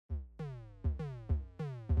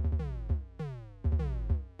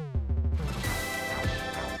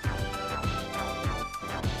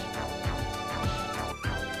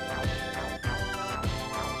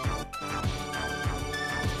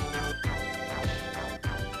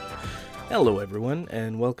Hello, everyone,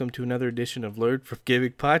 and welcome to another edition of Learn from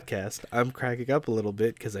Gaming Podcast. I'm cracking up a little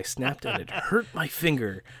bit because I snapped and it hurt my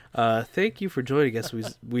finger. Thank you for joining us.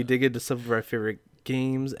 We dig into some of our favorite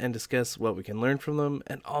games and discuss what we can learn from them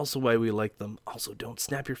and also why we like them. Also, don't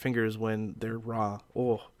snap your fingers when they're raw.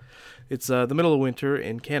 Oh, it's the middle of winter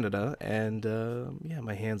in Canada, and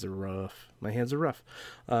my hands are rough.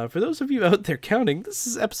 For those of you out there counting, this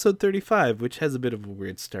is episode 35, which has a bit of a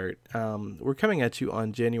weird start. We're coming at you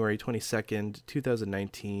on January 22nd,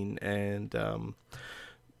 2019, and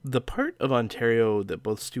the part of Ontario that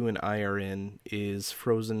both Stu and I are in is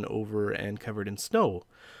frozen over and covered in snow.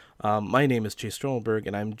 My name is Chase Stollenberg,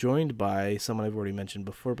 and I'm joined by someone I've already mentioned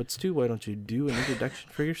before, but Stu, why don't you do an introduction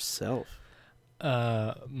for yourself?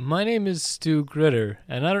 My name is Stu Gritter,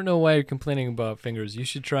 and I don't know why you're complaining about fingers. You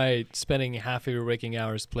should try spending half of your waking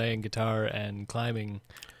hours playing guitar and climbing,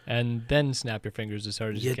 and then snap your fingers as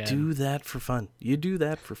hard as you can. You do that for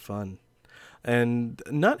fun. And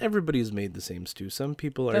not everybody is made the same, Stu. Some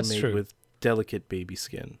people are made with delicate baby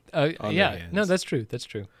skin. No, that's true.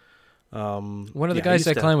 One of the guys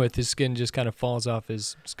I climb with, his skin just kind of falls off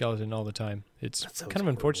his skeleton all the time. It's kind of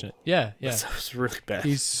unfortunate. Yeah. That sounds really bad.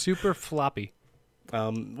 He's super floppy.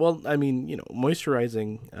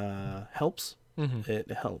 Moisturizing helps. Mm-hmm.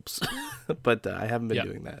 It helps, but I haven't been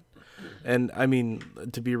doing that. And I mean,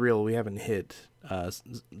 to be real, we haven't hit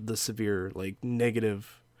the severe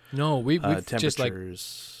negative. No, we've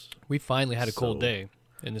temperatures. We finally had a cold day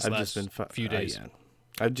in this last few days.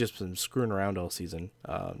 I've just been screwing around all season,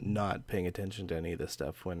 not paying attention to any of this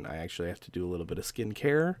stuff when I actually have to do a little bit of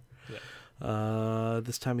skincare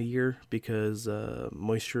this time of year because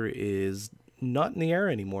moisture is not in the air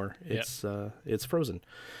anymore. It's frozen.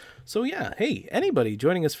 So hey, anybody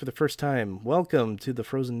joining us for the first time, welcome to the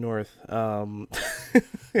Frozen North.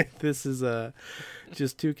 This is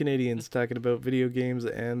just two Canadians talking about video games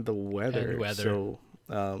and the weather. So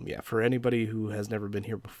for anybody who has never been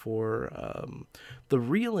here before, the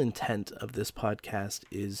real intent of this podcast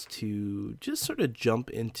is to just sort of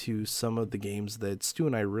jump into some of the games that Stu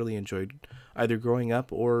and I really enjoyed either growing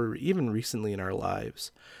up or even recently in our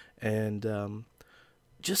lives. And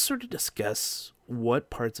just sort of discuss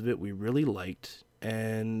what parts of it we really liked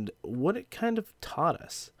and what it kind of taught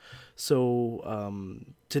us. So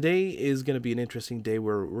today is going to be an interesting day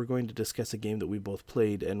where we're going to discuss a game that we both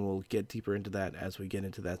played, and we'll get deeper into that as we get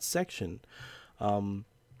into that section.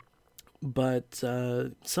 But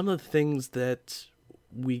some of the things that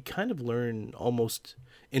we kind of learn almost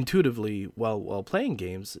intuitively while playing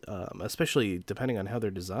games, especially depending on how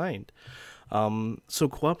they're designed. So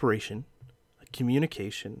cooperation,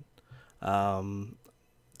 communication.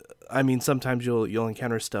 Sometimes you'll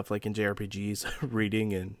encounter stuff like in JRPGs,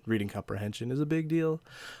 reading comprehension is a big deal.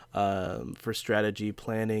 For strategy,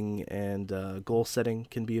 planning, and goal setting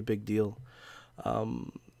can be a big deal.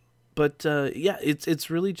 It's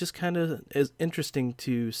really just kind of as interesting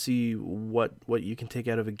to see what you can take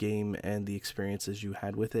out of a game and the experiences you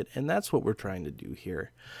had with it, and that's what we're trying to do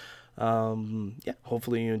here.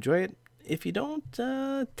 Hopefully you enjoy it. If you don't,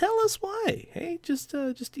 tell us why. Hey, just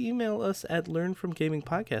email us at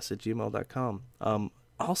learnfromgamingpodcast@gmail.com.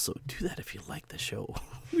 Also, do that if you like the show.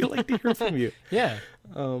 We like to hear from you. Yeah.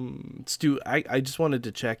 Stu, I just wanted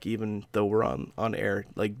to check, even though we're on air,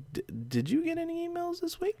 did you get any emails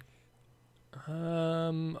this week?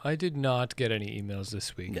 I did not get any emails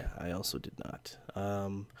this week. Yeah, I also did not.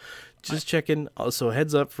 Just checking. Also,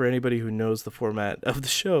 heads up for anybody who knows the format of the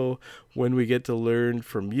show. When we get to learn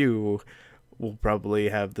from you, we'll probably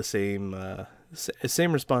have the same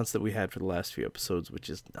response that we had for the last few episodes, which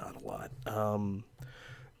is not a lot.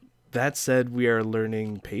 That said, we are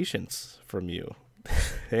learning patience from you.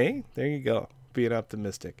 Hey, there you go. Being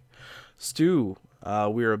optimistic. Stu,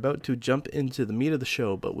 we are about to jump into the meat of the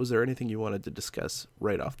show, but was there anything you wanted to discuss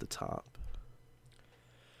right off the top?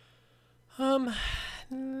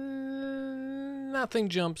 Nothing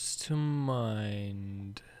jumps to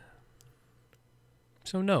mind.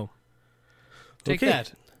 So no. Take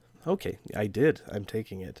that. Okay, I did. I'm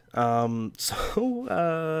taking it. We're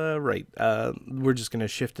just going to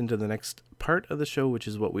shift into the next part of the show, which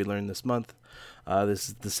is what we learned this month. This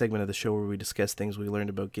is the segment of the show where we discuss things we learned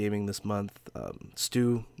about gaming this month.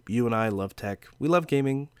 Stu, you and I love tech. We love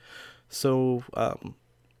gaming. So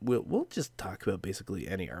we'll just talk about basically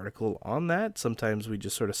any article on that. Sometimes we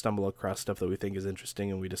just sort of stumble across stuff that we think is interesting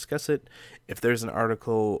and we discuss it. If there's an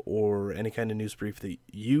article or any kind of news brief that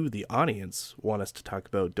you, the audience, want us to talk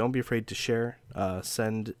about, don't be afraid to share.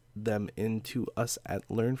 Send them into us at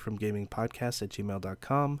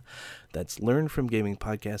learnfromgamingpodcast@gmail.com. That's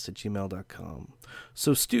learnfromgamingpodcast@gmail.com.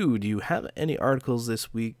 So, Stu, do you have any articles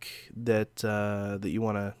this week that you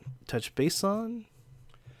want to touch base on?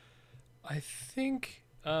 I think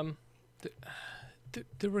there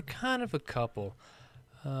were kind of a couple.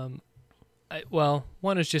 One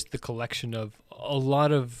is just the collection of a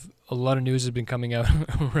lot of news has been coming out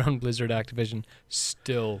around Blizzard Activision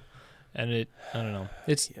still, and I don't know.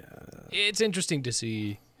 It's interesting to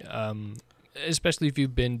see, especially if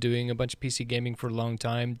you've been doing a bunch of PC gaming for a long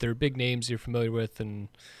time. They're big names you're familiar with, and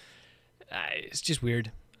it's just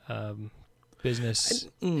weird. Business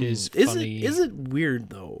is funny. Is it weird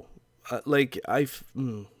though?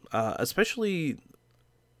 Especially.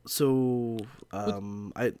 So,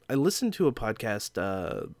 I listened to a podcast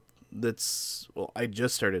I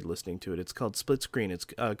just started listening to it. It's called Split Screen. It's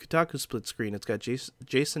Kotaku Split Screen. It's got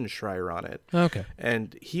Jason Schreier on it. Okay.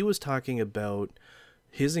 And he was talking about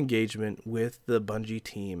his engagement with the Bungie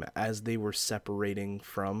team as they were separating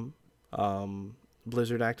from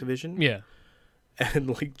Blizzard Activision. Yeah. And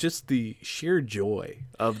like just the sheer joy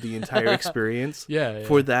of the entire experience yeah.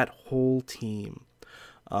 for that whole team.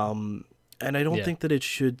 And I don't think that it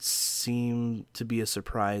should seem to be a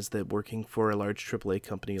surprise that working for a large AAA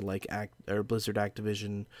company like Blizzard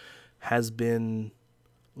Activision has been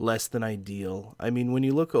less than ideal. I mean, when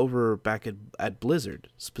you look over back at Blizzard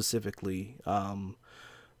specifically,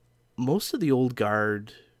 most of the old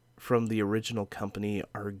guard from the original company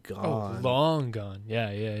are gone. Oh, long gone.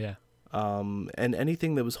 Yeah. And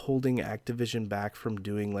anything that was holding Activision back from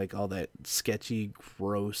doing like all that sketchy,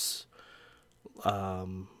 gross,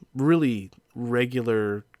 really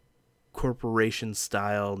regular corporation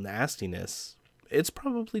style nastiness, it's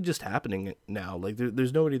probably just happening now. Like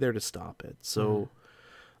there's nobody there to stop it. So,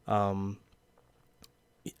 I don't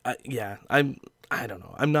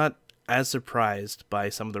know. I'm not as surprised by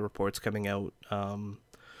some of the reports coming out.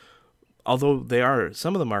 Although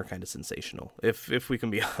some of them are kind of sensational, if we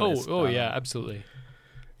can be honest. Yeah, absolutely.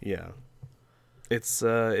 Yeah. It's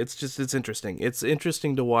interesting. It's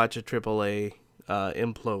interesting to watch a AAA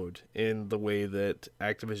implode in the way that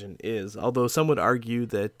Activision is. Although some would argue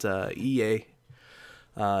that EA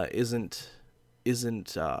isn't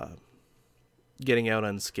getting out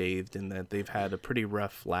unscathed in that they've had a pretty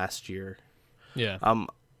rough last year. Yeah.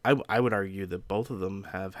 I would argue that both of them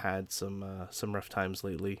have had some rough times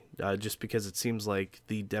lately, just because it seems like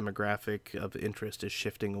the demographic of interest is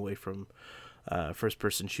shifting away from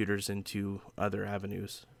first-person shooters into other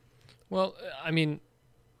avenues. Well, I mean,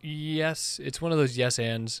 yes, it's one of those yes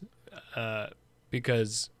ands,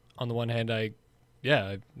 because on the one hand, everything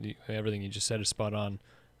you just said is spot on,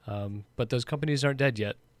 but those companies aren't dead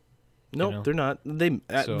yet. No, they're not.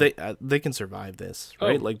 They can survive this,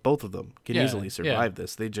 right? Oh. Like both of them can easily survive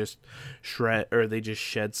this. They just shed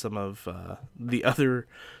some of the other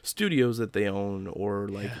studios that they own, or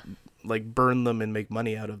like burn them and make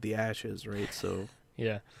money out of the ashes, right? So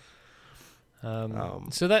yeah.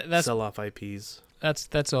 So that's sell off IPs.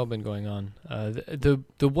 That's all been going on.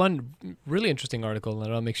 The one really interesting article,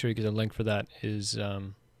 and I'll make sure you get a link for that, is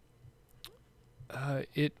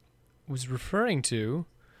it was referring to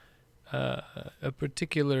a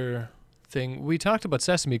particular thing. We talked about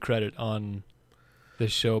Sesame Credit on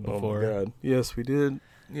this show before. Oh my God. Yes, we did.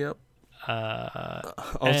 Yep.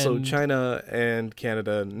 Also, China and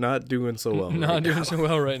Canada not doing so well. Not doing so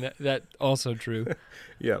well right now. That also true.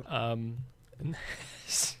 Yeah.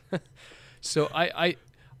 So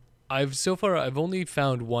I've only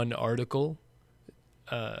found one article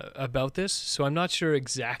about this, so I'm not sure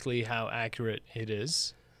exactly how accurate it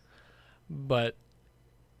is. But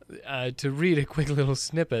to read a quick little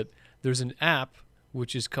snippet, there's an app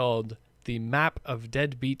which is called the Map of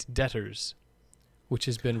Deadbeat Debtors, which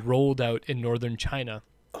has been rolled out in northern China.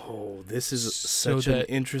 Oh, this is such an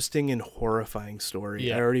interesting and horrifying story.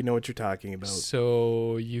 Yeah. I already know what you're talking about.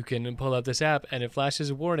 So you can pull out this app, and it flashes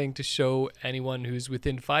a warning to show anyone who's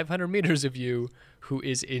within 500 meters of you who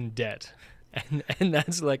is in debt. And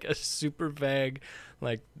that's like a super vague,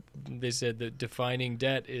 like they said that defining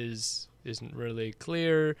debt isn't really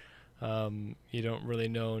clear. You don't really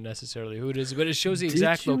know necessarily who it is, but it shows the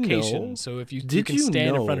exact location. So if you can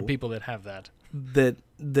stand in front of people that have that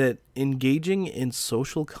engaging in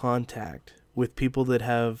social contact with people that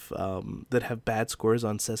have bad scores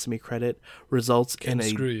on Sesame Credit results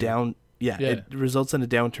it results in a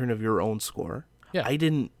downturn of your own score. Yeah. I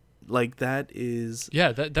didn't like that is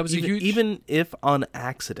that was even if on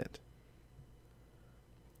accident.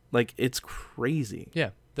 Like, it's crazy. Yeah.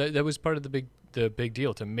 That was part of the big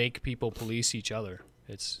deal, to make people police each other.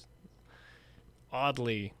 It's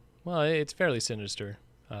it's fairly sinister.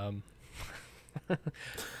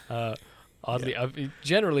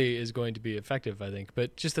 Generally is going to be effective, I think.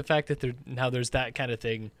 But just the fact that there's that kind of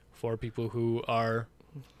thing for people who are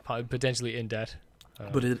potentially in debt,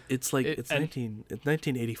 But it's like It- it's and-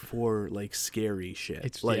 1984 like scary shit.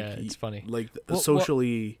 It's like it's funny. like Well,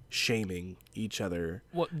 socially shaming each other.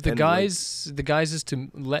 What the And, guys is to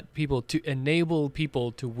let people to enable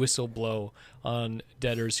people to whistle blow on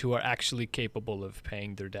debtors who are actually capable of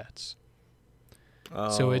paying their debts.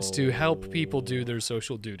 So it's to help people do their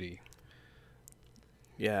social duty.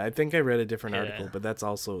 Yeah, I think I read a different Yeah. article, but that's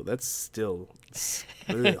still It's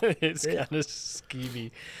kind of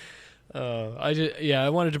skeevy. I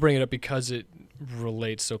wanted to bring it up because it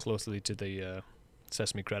relates so closely to the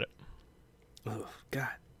Sesame credit. oh, God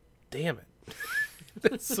damn it.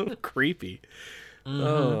 That's so creepy. Mm-hmm.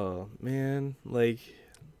 Oh, man, like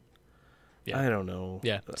Yeah. I don't know.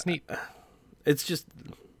 Yeah, it's neat. It's just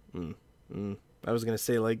I was going to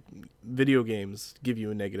say like video games give you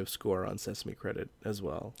a negative score on Sesame credit as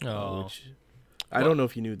well. Oh. Which I don't know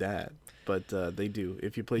if you knew that, but they do.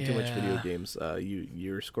 If you play too much video Yeah. games,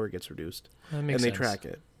 your score gets reduced. That makes And they sense. track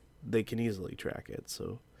it. They can easily track it.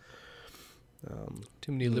 So,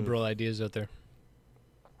 Too many liberal ideas out there.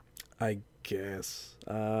 I guess.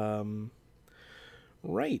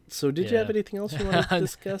 Right. So, did you have Yeah. anything else you want to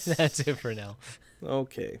discuss? That's it for now.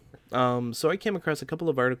 Okay. So I came across a couple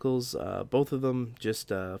of articles, both of them just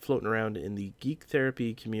floating around in the Geek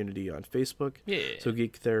Therapy community on Facebook. Yeah. So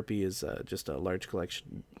Geek Therapy is just a large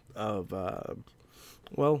collection of,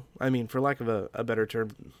 well, I mean, for lack of a better term,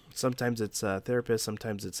 sometimes it's therapists,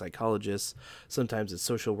 sometimes it's psychologists, sometimes it's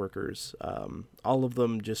social workers, all of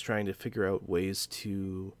them just trying to figure out ways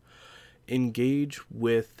to engage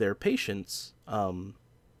with their patients,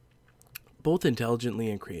 both intelligently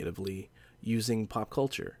and creatively, using pop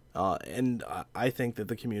culture. And I think that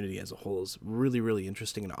the community as a whole is really, really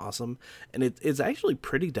interesting and awesome. And it's actually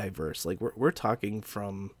pretty diverse. Like we're talking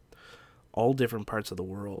from all different parts of the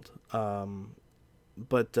world.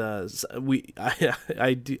 But I'm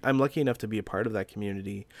lucky enough to be a part of that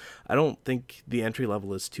community. I don't think the entry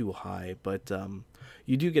level is too high, but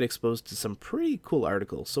you do get exposed to some pretty cool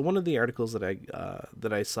articles. So one of the articles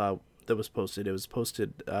that I saw that was posted, it was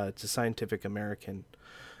posted to Scientific American,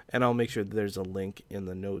 and I'll make sure that there's a link in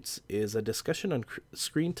the notes, is a discussion on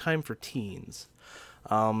screen time for teens.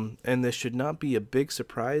 And this should not be a big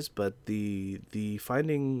surprise, but the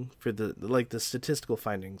finding for the statistical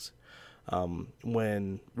findings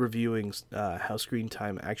when reviewing how screen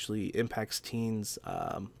time actually impacts teens,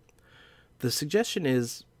 the suggestion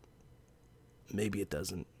is maybe it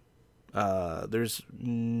doesn't. There's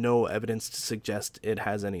no evidence to suggest it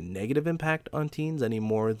has any negative impact on teens any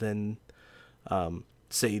more than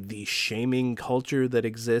say the shaming culture that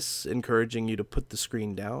exists encouraging you to put the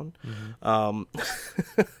screen down. But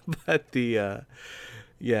that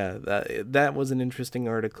was an interesting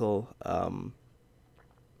article.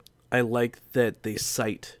 I like that they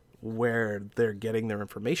cite where they're getting their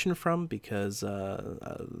information from, because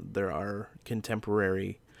there are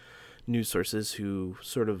contemporary news sources who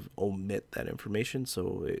sort of omit that information.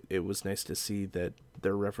 So it was nice to see that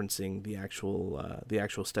they're referencing the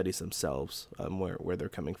actual studies themselves, where they're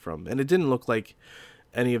coming from. And it didn't look like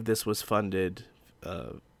any of this was funded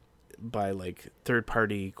by like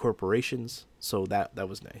third-party corporations. So that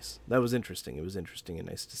was nice. That was interesting. It was interesting and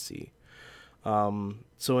nice to see.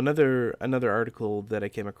 So another article that I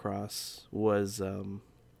came across was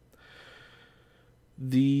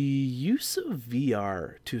the use of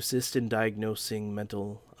VR to assist in diagnosing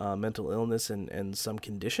mental illness and some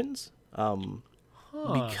conditions.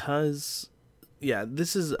 Because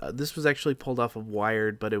this was actually pulled off of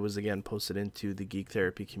Wired, but it was again posted into the Geek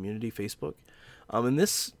Therapy community Facebook. And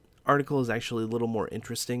this article is actually a little more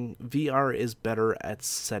interesting. VR is better at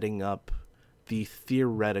setting up the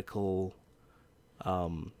theoretical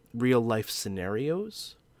real life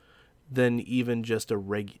scenarios than even just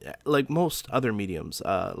like most other mediums.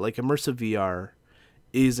 Like immersive VR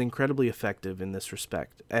is incredibly effective in this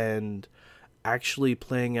respect, and actually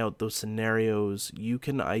playing out those scenarios, you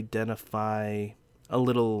can identify a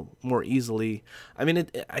little more easily. I mean,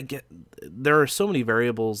 there are so many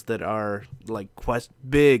variables that are like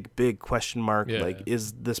big question mark. Yeah. Like,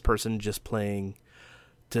 is this person just playing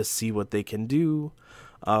to see what they can do?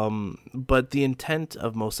 But the intent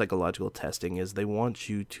of most psychological testing is they want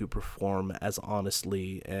you to perform as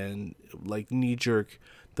honestly and like knee-jerk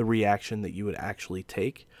the reaction that you would actually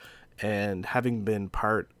take. And having been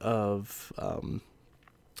part of a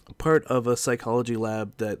psychology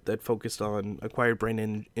lab that focused on acquired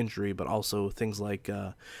brain injury, but also things like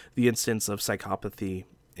the instance of psychopathy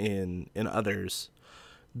in others,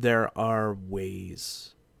 there are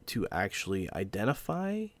ways to actually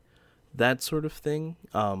identify that sort of thing.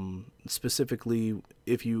 Specifically,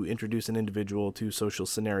 if you introduce an individual to social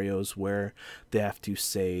scenarios where they have to,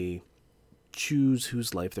 say, choose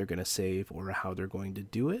whose life they're going to save or how they're going to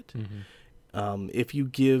do it. Mm-hmm. If you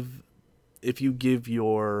give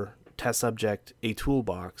your test subject a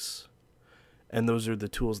toolbox, and those are the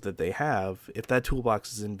tools that they have, if that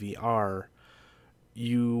toolbox is in VR,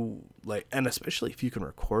 and especially if you can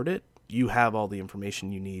record it, you have all the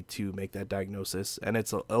information you need to make that diagnosis, and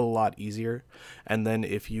it's a lot easier. And then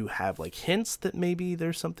if you have like hints that maybe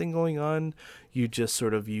there's something going on, you just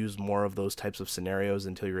sort of use more of those types of scenarios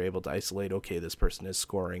until you're able to isolate, okay, this person is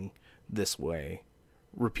scoring this way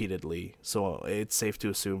repeatedly, so it's safe to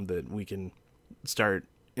assume that we can start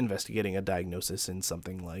investigating a diagnosis in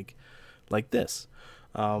something like this.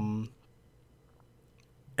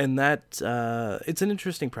 And that it's an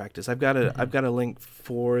interesting practice. I've got a link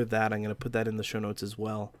for that. I'm going to put that in the show notes as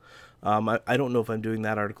well. I don't know if I'm doing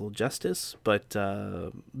that article justice, but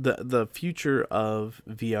the future of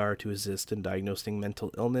VR to assist in diagnosing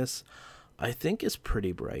mental illness, I think, is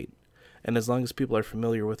pretty bright. And as long as people are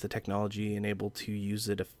familiar with the technology and able to use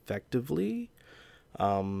it effectively,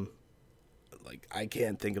 I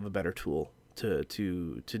can't think of a better tool to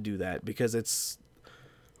do that, because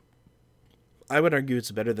I would argue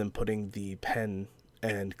it's better than putting the pen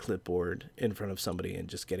and clipboard in front of somebody and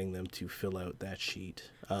just getting them to fill out that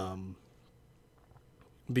sheet.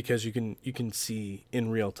 Because you can see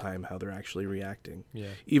in real time how they're actually reacting,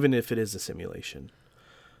 even if it is a simulation.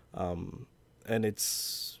 And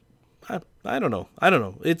it's, I don't know.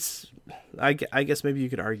 It's, I guess maybe you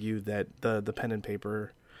could argue that the pen and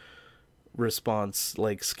paper response,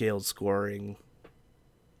 like scaled scoring,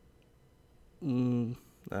 I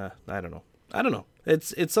don't know.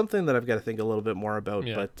 It's something that I've got to think a little bit more about,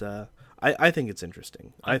 but I think it's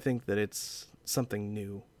interesting. I think that it's something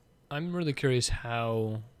new. I'm really curious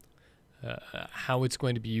how it's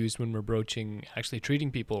going to be used when we're actually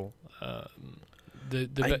treating people. I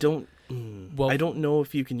don't know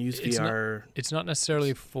if you can use VR. It's not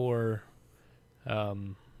necessarily for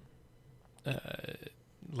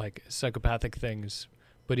like psychopathic things,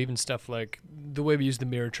 but even stuff like the way we use the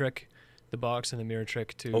mirror trick, the box and the mirror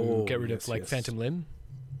trick to get rid of phantom limb.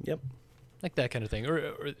 Yep. Like that kind of thing,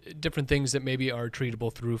 or different things that maybe are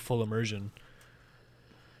treatable through full immersion.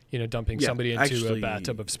 Dumping somebody into a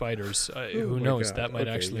bathtub of spiders. Who knows? God. That might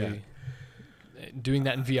doing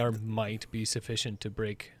that in VR might be sufficient to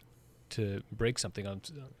break something on.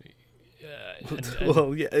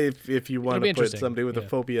 Well, yeah, if you want to put somebody with a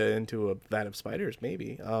phobia into a vat of spiders,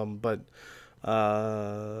 maybe. But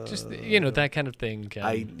just that kind of thing.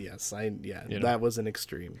 That was an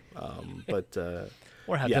extreme. But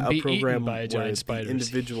or have them be eaten by a giant spider.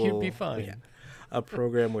 You'd be fine. Yeah. A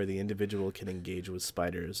program where the individual can engage with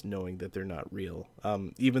spiders knowing that they're not real.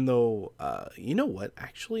 Even though, you know what,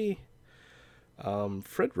 actually,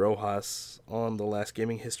 Fred Rojas on the last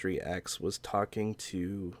Gaming History X was talking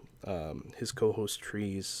to his co-host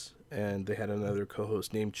Trees, and they had another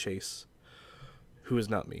co-host named Chase, who is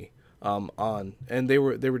not me, on, and they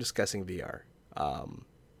were discussing VR.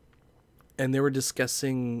 And they were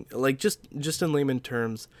discussing, like, just in layman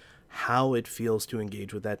terms, how it feels to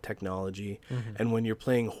engage with that technology. Mm-hmm. And when you're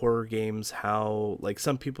playing horror games, how, like,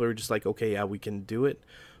 some people are just like, okay, yeah, we can do it.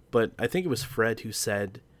 But I think it was Fred who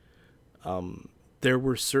said there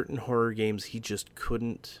were certain horror games he just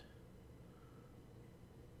couldn't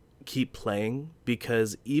keep playing,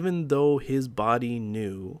 because even though his body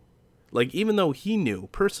knew, like, even though he knew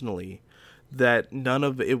personally that none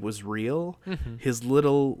of it was real, mm-hmm. his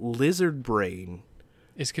little lizard brain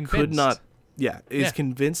is convinced. Is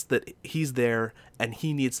convinced that he's there and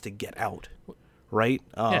he needs to get out, right?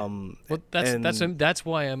 Well, that's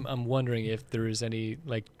why I'm wondering if there is any,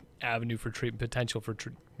 like, avenue for treatment, potential for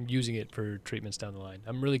using it for treatments down the line.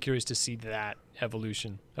 I'm really curious to see that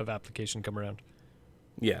evolution of application come around.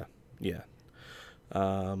 Yeah.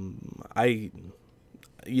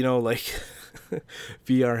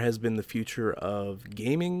 VR has been the future of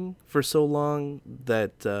gaming for so long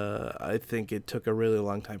that I think it took a really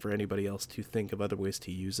long time for anybody else to think of other ways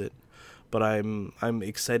to use it. But I'm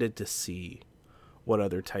excited to see what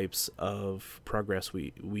other types of progress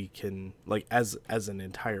we can, like, as an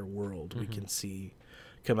entire world, mm-hmm. we can see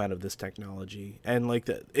come out of this technology. And, like,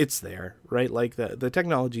 it's there, right? Like, the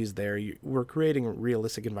technology is there. We're creating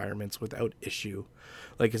realistic environments without issue.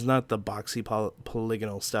 Like, it's not the boxy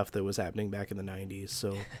polygonal stuff that was happening back in the 90s.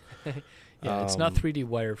 So it's not 3D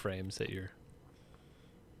wireframes that you're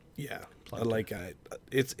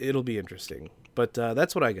it'll be interesting. But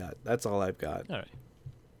that's what I got. That's all I've got. All right.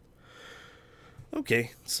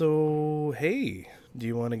 Okay, so hey, do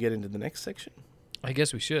you want to get into the next section? I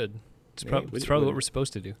guess we should. It's probably what we're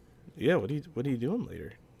supposed to do. Yeah. What are you doing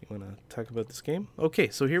later? You want to talk about this game? Okay,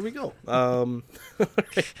 so here we go.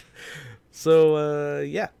 Now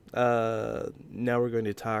we're going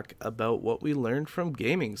to talk about what we learned from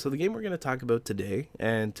gaming. So the game we're going to talk about today,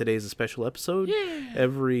 and today's a special episode. Yeah.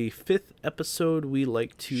 Every fifth episode, we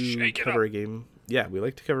like to cover a game. Yeah, we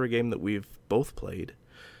like to cover a game that we've both played.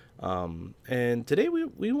 And today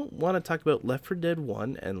we want to talk about Left 4 Dead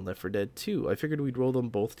 1 and Left 4 Dead 2. I figured we'd roll them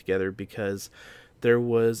both together because there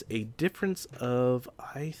was a difference of,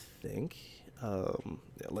 I think,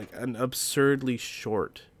 like an absurdly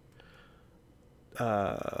short.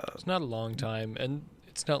 It's not a long time, and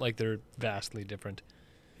it's not like they're vastly different.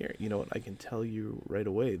 Here, you know what? I can tell you right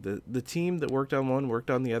away. The team that worked on one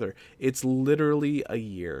worked on the other. It's literally a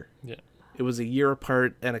year. Yeah. It was a year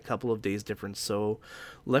apart and a couple of days difference. So,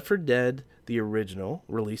 Left 4 Dead, the original,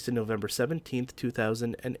 released in November 17th,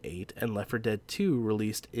 2008, and Left 4 Dead 2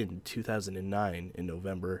 released in 2009 in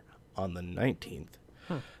November on the 19th.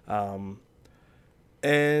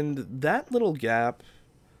 And that little gap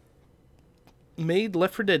made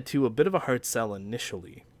Left 4 Dead 2 a bit of a hard sell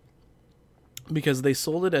initially because they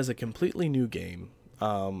sold it as a completely new game.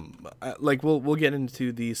 Like we'll get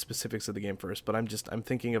into the specifics of the game first, but I'm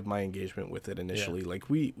thinking of my engagement with it initially. Yeah. Like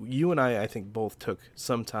you and I think both took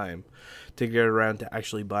some time to get around to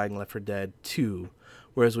actually buying Left 4 Dead 2,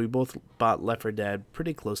 whereas we both bought Left 4 Dead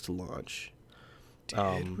pretty close to launch.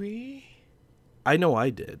 Did we? I know I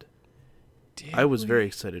did. I was very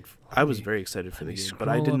excited. I was very excited for the game, but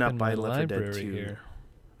I did not buy Left 4 Dead 2. Here.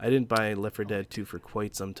 I didn't buy Left 4 Dead 2 for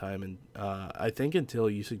quite some time, and I think until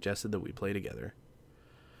you suggested that we play together.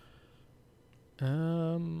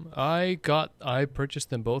 I purchased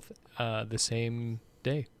them both the same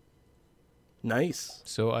day. Nice.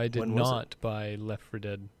 So I did not buy Left 4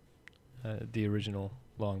 Dead, the original,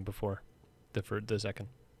 long before the second.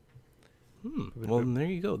 Well, there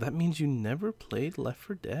you go. That means you never played Left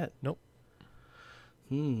 4 Dead. Nope.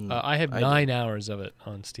 I have 9 hours of it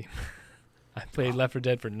on Steam. I played Left 4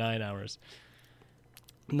 Dead for 9 hours.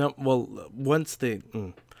 No, well, once they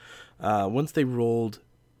rolled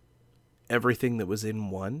everything that was in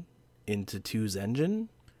 1 into 2's engine,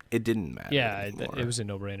 it didn't matter. Yeah, it was a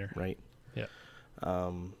no-brainer. Right. Yeah.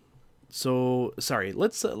 So sorry.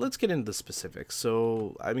 Let's get into the specifics.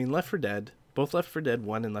 So I mean, both Left 4 Dead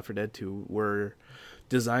 1 and Left 4 Dead 2 were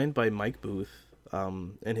designed by Mike Booth.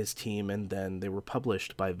 And his team, and then they were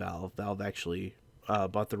published by Valve. Valve actually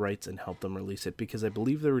bought the rights and helped them release it because I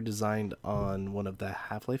believe they were designed on one of the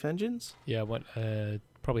Half-Life engines. Yeah,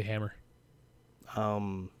 probably Hammer.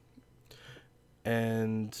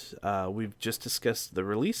 We've just discussed the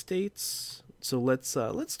release dates. So let's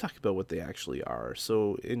talk about what they actually are.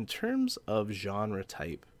 So in terms of genre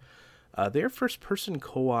type, they're first-person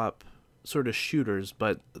co-op sort of shooters,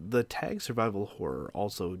 but the tag survival horror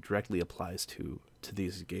also directly applies to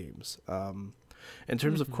these games. In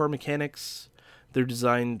terms of core mechanics, they're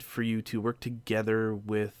designed for you to work together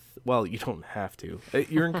with, well, you don't have to.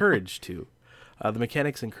 You're encouraged to. The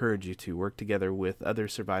mechanics encourage you to work together with other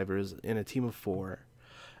survivors in a team of 4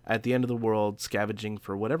 at the end of the world, scavenging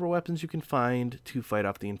for whatever weapons you can find to fight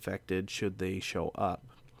off the infected should they show up.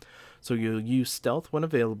 So you'll use stealth when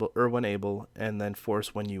available or when able, and then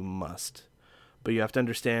force when you must. But you have to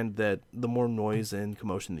understand that the more noise and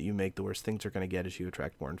commotion that you make, the worse things are going to get as you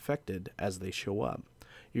attract more infected as they show up.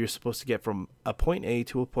 You're supposed to get from a point A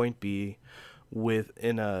to a point B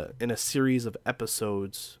in a series of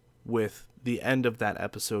episodes, with the end of that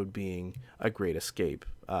episode being a great escape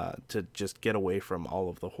to just get away from all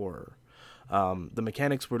of the horror. The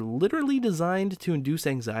mechanics were literally designed to induce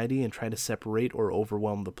anxiety and try to separate or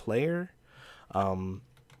overwhelm the player. And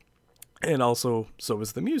also, so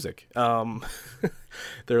is the music.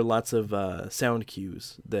 There are lots of sound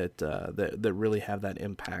cues that really have that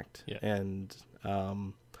impact. Yeah. And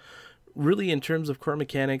really, in terms of core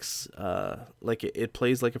mechanics, like it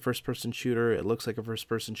plays like a first-person shooter. It looks like a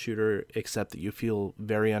first-person shooter, except that you feel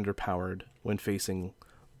very underpowered when facing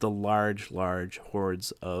the large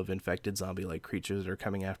hordes of infected zombie-like creatures that are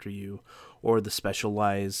coming after you, or the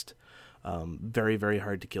specialized, very, very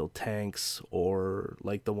hard to kill tanks, or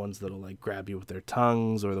like the ones that'll like grab you with their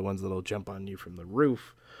tongues, or the ones that'll jump on you from the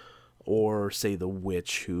roof, or say the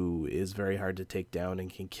witch, who is very hard to take down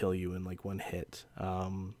and can kill you in like one hit.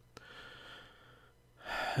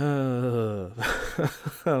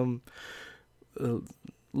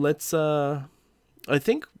 I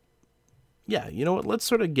think, yeah, you know what, let's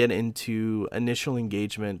sort of get into initial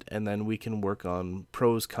engagement, and then we can work on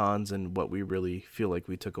pros, cons, and what we really feel like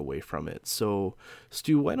we took away from it. So,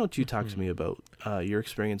 Stu, why don't you talk to me about your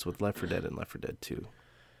experience with Left 4 Dead and Left 4 Dead 2?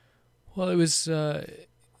 Well, it was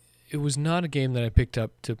not a game that I picked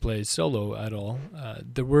up to play solo at all.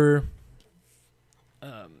 There were,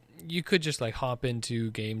 you could just like hop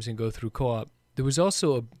into games and go through co-op. There was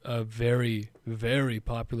also a very, very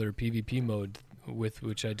popular PvP mode with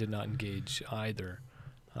which I did not engage either.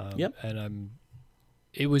 Yep. And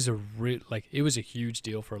it was it was a huge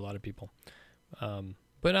deal for a lot of people,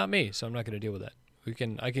 but not me. So I'm not going to deal with that. I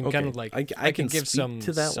can kind of like I can give some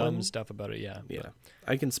stuff about it. Yeah. Yeah.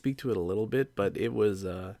 I can speak to it a little bit, but it was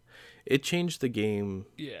it changed the game.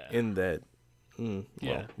 Yeah. In that.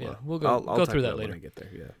 We'll go through that later. When I get there.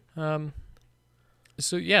 Yeah.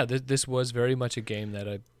 So yeah, this was very much a game that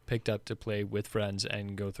I picked up to play with friends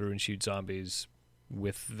and go through and shoot zombies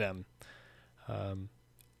with them.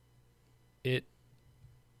 It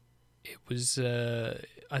was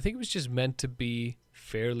I think it was just meant to be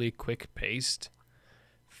fairly quick paced,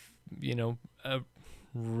 a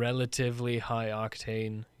relatively high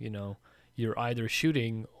octane. You're either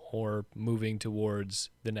shooting or moving towards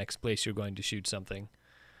the next place you're going to shoot something.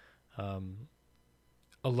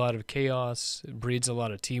 A lot of chaos, it breeds a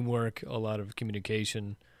lot of teamwork, a lot of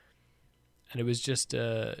communication, and it was just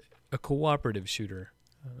a cooperative shooter.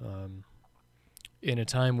 In a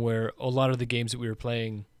time where a lot of the games that we were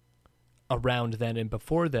playing around then and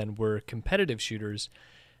before then were competitive shooters,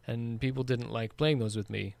 and people didn't like playing those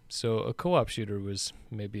with me. So a co-op shooter was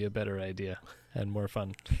maybe a better idea and more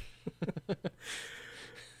fun.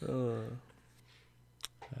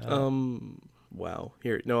 Wow.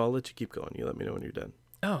 Here, no, I'll let you keep going. You let me know when you're done.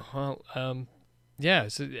 Oh, well, yeah,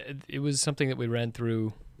 so it was something that we ran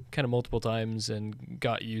through kind of multiple times and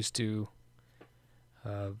got used to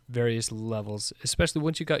various levels. Especially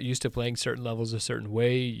once you got used to playing certain levels a certain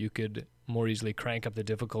way, you could more easily crank up the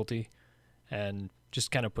difficulty and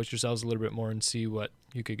just kind of push yourselves a little bit more and see what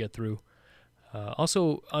you could get through.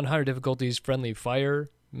 Also, on higher difficulties, friendly fire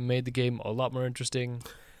made the game a lot more interesting,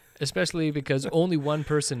 especially because only one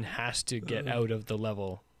person has to get out of the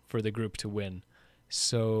level for the group to win.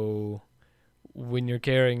 So when you're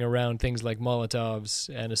carrying around things like Molotovs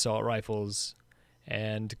and assault rifles,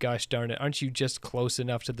 and gosh darn it, aren't you just close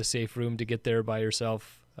enough to the safe room to get there by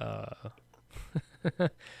yourself?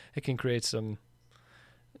 It can create some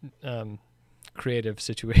creative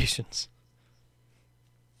situations.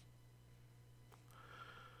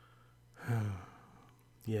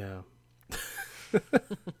 Yeah.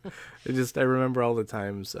 I remember all the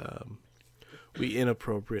times we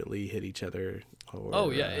inappropriately hit each other.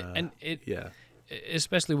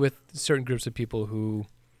 Especially with certain groups of people who,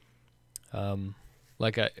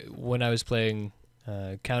 when I was playing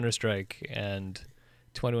Counter-Strike and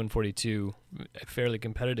 2142 fairly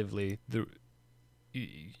competitively,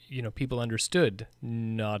 people understood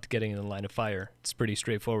not getting in the line of fire. It's pretty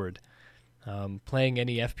straightforward. Playing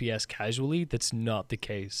any FPS casually, that's not the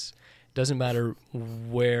case. Doesn't matter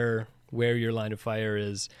where your line of fire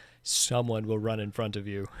is, someone will run in front of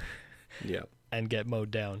you. Yeah. And get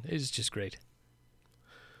mowed down. It's just great.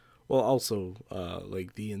 Well, also,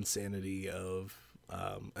 like the insanity of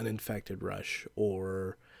an infected rush,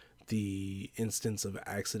 or the instance of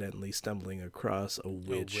accidentally stumbling across a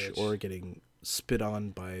witch. Or getting spit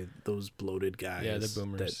on by those bloated guys. Yeah, the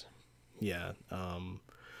boomers.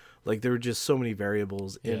 Like there were just so many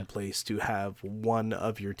variables in place to have one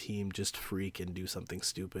of your team just freak and do something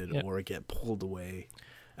stupid or get pulled away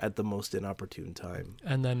at the most inopportune time.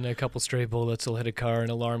 And then a couple stray bullets will hit a car, an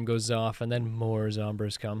alarm goes off, and then more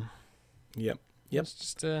zombies come. Yep. It's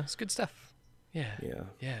just it's good stuff. Yeah.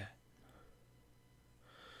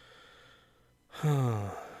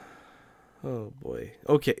 Oh boy.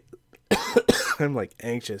 Okay. I'm like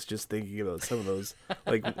anxious just thinking about some of those,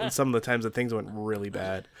 like some of the times that things went really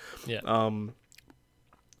bad. Yeah.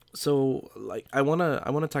 So like I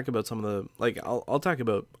wanna talk about some of the, like I'll talk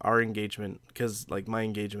about our engagement, because like my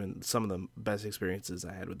engagement, some of the best experiences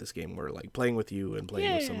I had with this game were like playing with you and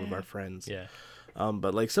playing with some of our friends. Yeah.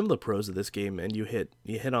 But like some of the pros of this game, and you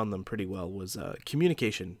hit on them pretty well, was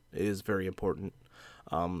communication is very important.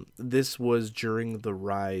 This was during the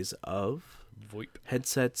rise of VoIP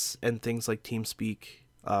headsets and things like TeamSpeak.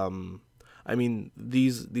 I mean,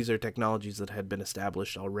 these are technologies that had been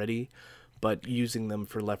established already, but using them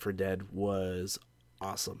for Left 4 Dead was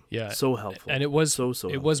awesome. Yeah, so helpful. And it was so it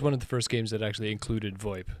helpful. was one of the first games that actually included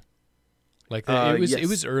VoIP. Like it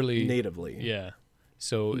was early natively. Yeah.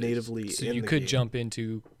 So natively, so in you the could game. Jump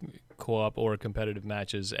into co-op or competitive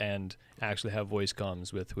matches and actually have voice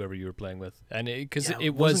comms with whoever you were playing with, and because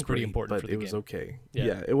it was pretty important for the game. But it was okay.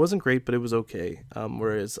 Yeah, it wasn't great, but it was okay.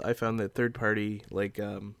 Whereas I found that third party, like,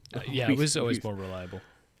 it was always more reliable.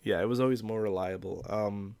 Yeah, it was always more reliable.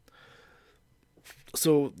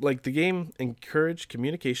 So like the game encouraged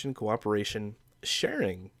communication, cooperation,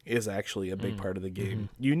 sharing is actually a big part of the game.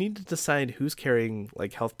 Mm-hmm. You need to decide who's carrying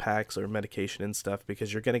like health packs or medication and stuff,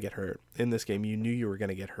 because you're going to get hurt. In this game, you knew you were going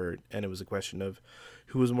to get hurt, and it was a question of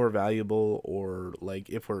who was more valuable, or like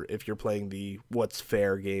if you're playing the what's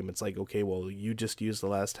fair game, it's like, okay, well, you just used the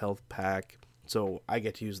last health pack, so I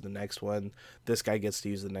get to use the next one. This guy gets to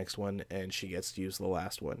use the next one, and she gets to use the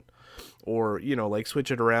last one. Or, like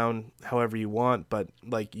switch it around however you want, but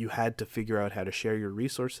like you had to figure out how to share your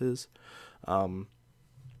resources.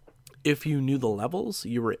 If you knew the levels,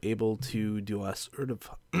 you were able to do a sort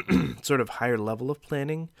of higher level of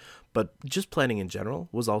planning, but just planning in general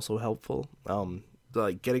was also helpful.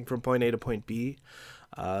 Like getting from point A to point B,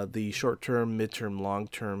 the short-term, mid-term,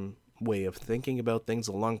 long-term way of thinking about things.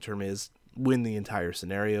 The long-term is win the entire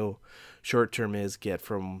scenario. Short-term is get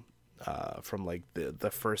from like the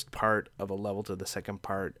first part of a level to the second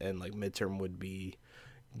part, and like mid-term would be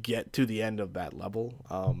get to the end of that level.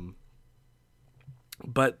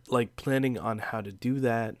 But like planning on how to do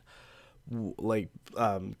that, like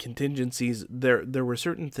contingencies, there were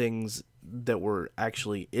certain things that were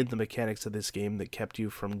actually in the mechanics of this game that kept you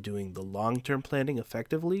from doing the long-term planning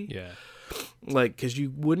effectively. Yeah. Like, because you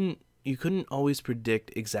couldn't always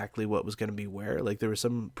predict exactly what was going to be where. Like, there was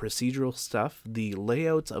some procedural stuff. The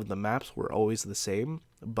layouts of the maps were always the same,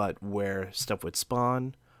 but where stuff would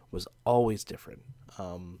spawn was always different.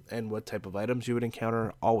 And what type of items you would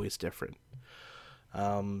encounter, always different.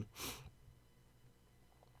 And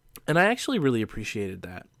I actually really appreciated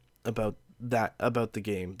that about the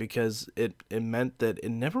game, because it meant that it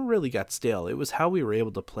never really got stale. It was how we were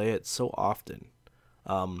able to play it so often,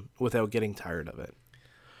 without getting tired of it.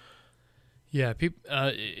 Yeah,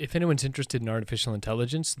 if anyone's interested in artificial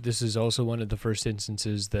intelligence, this is also one of the first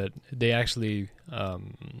instances that they actually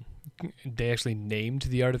named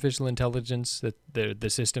the artificial intelligence, that the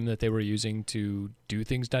system that they were using to do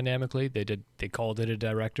things dynamically. They called it a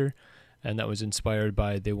director, and that was inspired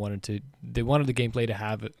by they wanted the gameplay to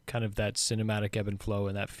have kind of that cinematic ebb and flow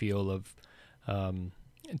and that feel of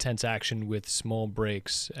intense action with small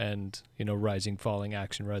breaks and rising falling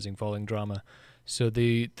action, rising falling drama. So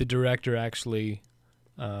the director actually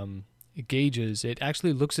gauges it.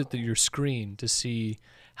 Actually looks at your screen to see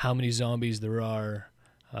how many zombies there are.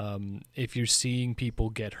 If you're seeing people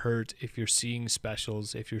get hurt, if you're seeing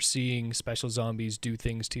specials, if you're seeing special zombies do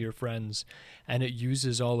things to your friends, and it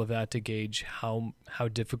uses all of that to gauge how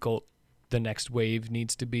difficult the next wave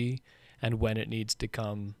needs to be and when it needs to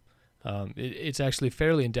come. It's actually a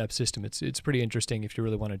fairly in-depth system. It's pretty interesting if you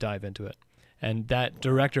really want to dive into it. And that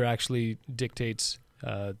director actually dictates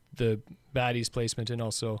the baddies placement, and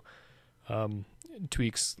also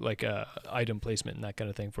tweaks like item placement and that kind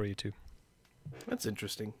of thing for you too. That's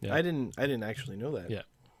interesting. Yeah. I didn't actually know that. Yeah.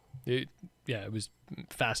 It was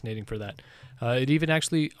fascinating for that. It even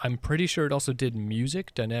actually, I'm pretty sure it also did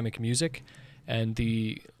music, dynamic music, and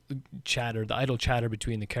the idle chatter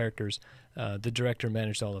between the characters. The director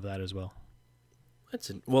managed all of that as well.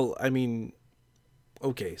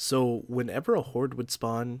 Okay, so whenever a horde would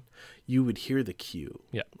spawn, you would hear the cue.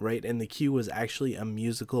 Yeah. Right? And the cue was actually a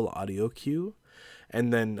musical audio cue.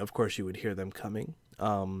 And then, of course, you would hear them coming.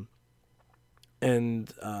 And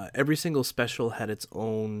every single special had its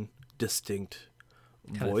own distinct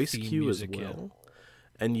voice cue as well. Yeah.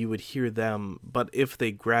 And you would hear them, but if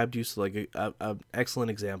they grabbed you, so like a excellent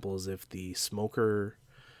example is if the smoker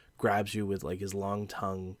grabs you with like his long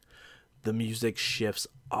tongue, the music shifts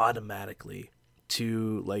automatically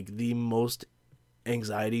to like the most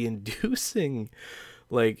anxiety inducing,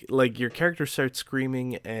 like your character starts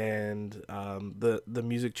screaming, and the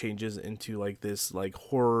music changes into like this like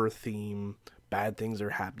horror theme. Bad things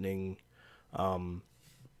are happening, and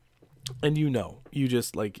you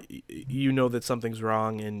just like that something's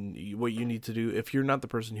wrong, and what you need to do, if you're not the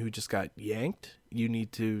person who just got yanked, you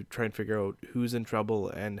need to try and figure out who's in trouble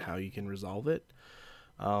and how you can resolve it.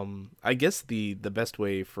 I guess the best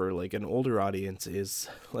way for like an older audience is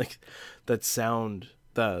like that sound,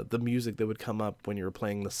 the music that would come up when you were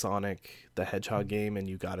playing the Sonic the Hedgehog game and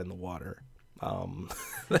you got in the water.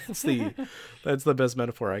 That's the best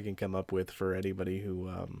metaphor I can come up with for anybody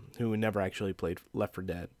who never actually played Left 4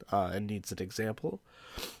 Dead and needs an example.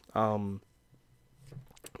 That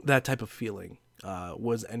type of feeling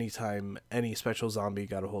was anytime any special zombie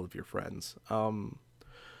got a hold of your friends.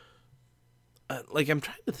 Like, I'm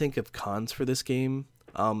trying to think of cons for this game.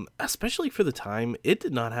 Especially for the time, it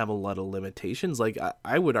did not have a lot of limitations. Like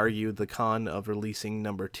I would argue the con of releasing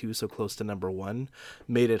number 2 so close to number 1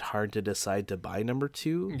 made it hard to decide to buy number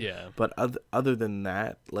 2. Yeah. But other than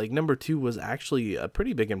that, like number 2 was actually a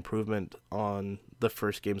pretty big improvement on the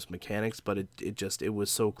first game's mechanics, but it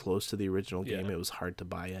was so close to the original game, it was hard to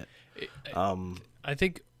buy it. I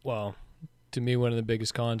think, well, to me, one of the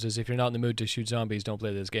biggest cons is if you're not in the mood to shoot zombies, don't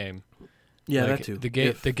play this game. Yeah, like, that too.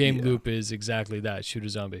 The game loop is exactly that: shoot a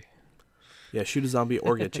zombie. Yeah, shoot a zombie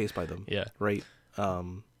or get chased by them. Yeah, right.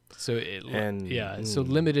 So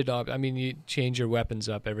limited I mean, you change your weapons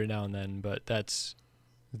up every now and then, but that's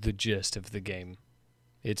the gist of the game.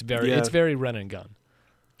 It's very run and gun.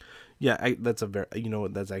 Yeah, that's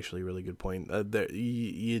that's actually a really good point.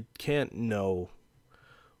 You can't know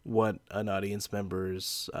what an audience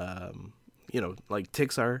member's like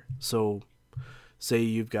tics are. So say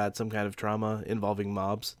you've got some kind of trauma involving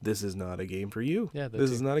mobs, this is not a game for you. Yeah,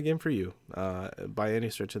 this is not a game for you by any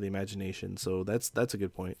stretch of the imagination. So that's a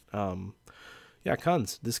good point. Yeah,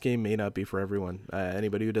 cons. This game may not be for everyone.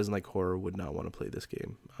 Anybody who doesn't like horror would not want to play this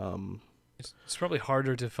game. It's probably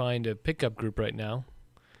harder to find a pickup group right now.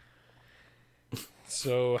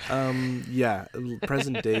 So yeah,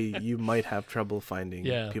 present day you might have trouble finding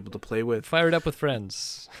people to play with. Fire it up with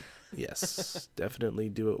friends. Yes, definitely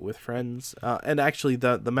do it with friends. And actually,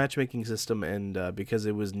 the matchmaking system, and because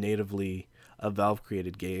it was natively a Valve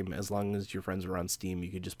created game, as long as your friends were on Steam, you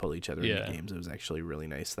could just pull each other into games. It was actually really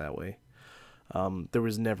nice that way. There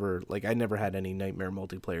was never I never had any nightmare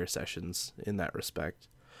multiplayer sessions in that respect.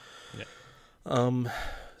 Yeah.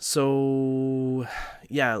 So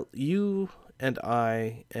yeah, you and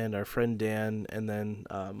I and our friend Dan, and then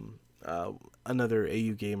another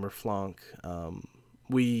AU gamer, Flonk.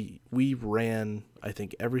 We ran, I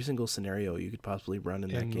think, every single scenario you could possibly run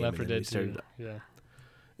in that game. Left 4 Dead 2.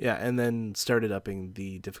 Yeah, and then started upping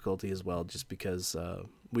the difficulty as well, just because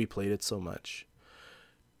we played it so much.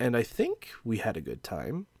 And I think we had a good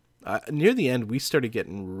time. Near the end, we started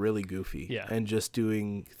getting really goofy and just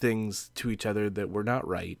doing things to each other that were not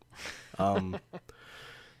right.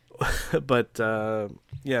 But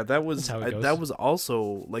yeah, that was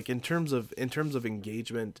also like in terms of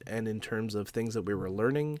engagement and in terms of things that we were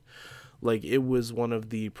learning, like it was one of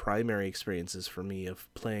the primary experiences for me of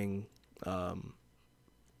playing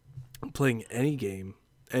any game,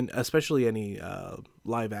 and especially any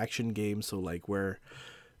live action game. So like where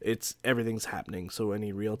everything's happening. So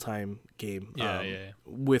any real time game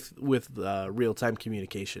with real time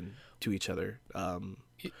communication to each other.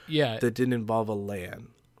 That didn't involve a LAN.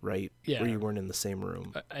 Right? Yeah. Where you weren't in the same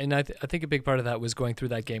room. And I think a big part of that was going through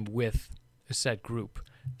that game with a set group.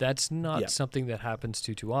 That's not something that happens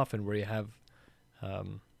too often, where you have,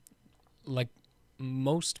 like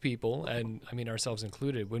most people, and I mean ourselves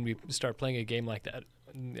included, when we start playing a game like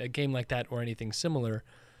that or anything similar,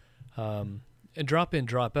 a drop in,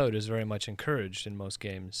 drop out is very much encouraged in most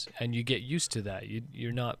games, and you get used to that.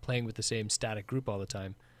 You're not playing with the same static group all the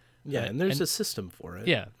time. Yeah, and there's a system for it.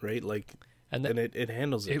 Yeah. Right? Like... And it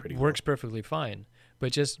handles it pretty well. It works perfectly fine.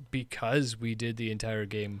 But just because we did the entire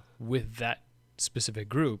game with that specific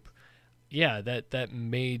group, that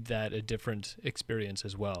made that a different experience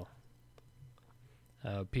as well.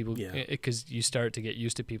 Because you start to get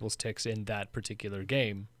used to people's tics in that particular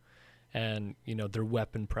game, and their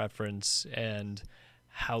weapon preference and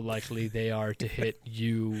how likely they are to hit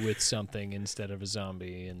you with something instead of a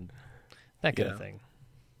zombie and that kind of thing.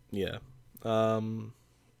 Yeah.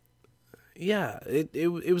 Yeah,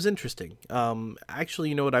 it was interesting. Actually,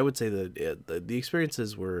 you know what, I would say that the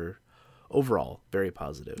experiences were overall very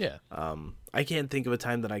positive. Yeah. I can't think of a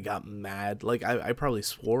time that I got mad. Like I probably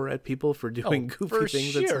swore at people for doing goofy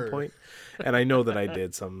things at some point, and I know that I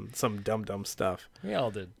did some dumb stuff. We all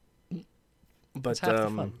did. But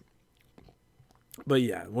but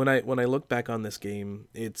yeah, when I look back on this game,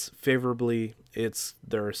 there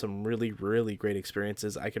are some really, really great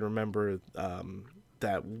experiences. I can remember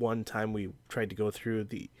that one time we tried to go through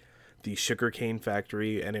the sugarcane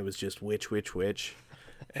factory, and it was just which,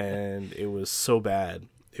 and it was so bad.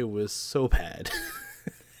 It was so bad.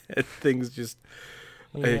 Things just...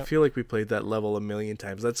 I feel like we played that level a million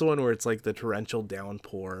times. That's the one where it's like the torrential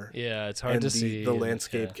downpour. Yeah, it's hard to see. The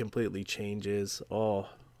landscape completely changes. Oh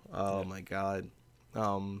my God.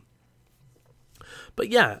 But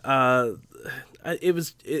yeah,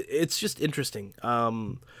 it's just interesting.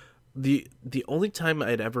 The only time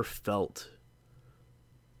I'd ever felt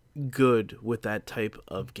good with that type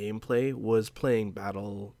of gameplay was playing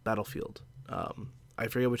Battlefield. I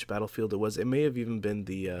forget which Battlefield it was. It may have even been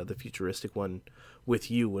the futuristic one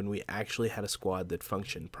with you, when we actually had a squad that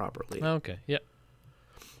functioned properly. Okay, yeah.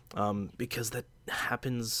 because that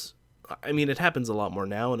happens. I mean, it happens a lot more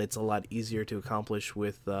now, and it's a lot easier to accomplish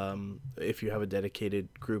with if you have a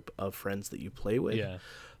dedicated group of friends that you play with. Yeah.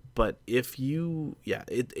 But if you,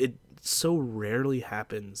 it so rarely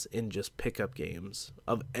happens in just pickup games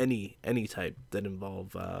of any type that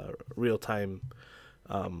involve real time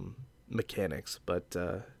mechanics. But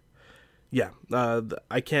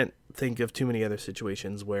I can't think of too many other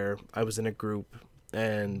situations where I was in a group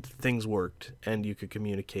and things worked and you could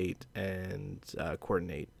communicate and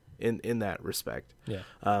coordinate in that respect. Yeah.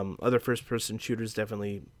 Other first person shooters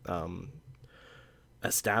definitely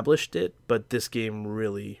established it, but this game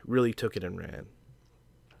really took it and ran.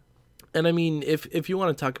 And I mean, if you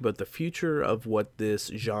want to talk about the future of what this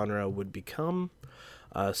genre would become,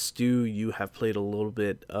 Stu, you have played a little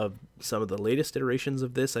bit of some of the latest iterations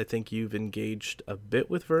of this. I think you've engaged a bit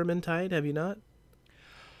with Vermintide, have you not?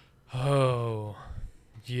 Oh,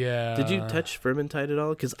 yeah. Did you touch Vermintide at all?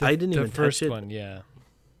 Because I didn't even touch it. The first one, yeah.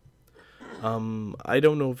 I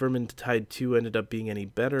don't know if Vermintide 2 ended up being any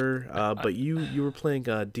better, but you were playing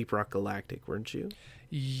Deep Rock Galactic, weren't you?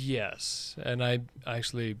 Yes, and I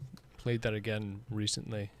actually played that again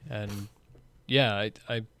recently, and yeah,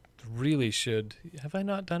 I really should. Have I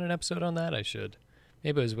not done an episode on that? I should.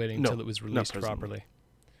 Maybe I was waiting until it was released properly.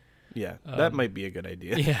 Yeah, that might be a good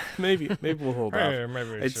idea. Yeah, maybe we'll hold off.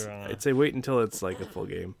 Maybe I'd say wait until it's like a full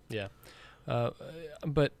game. Yeah,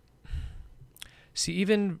 but see,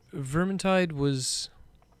 even Vermintide was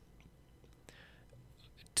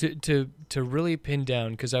to really pin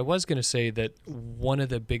down, because I was going to say that one of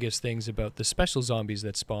the biggest things about the special zombies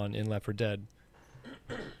that spawn in Left 4 Dead,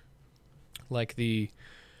 like the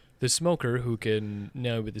smoker who can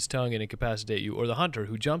nail with his tongue and incapacitate you, or the hunter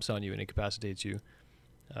who jumps on you and incapacitates you,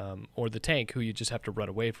 or the tank who you just have to run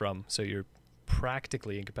away from so you're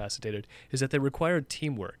practically incapacitated, is that they require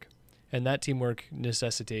teamwork, and that teamwork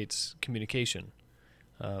necessitates communication.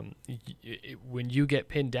 When you get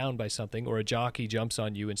pinned down by something, or a jockey jumps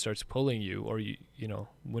on you and starts pulling you, or you know,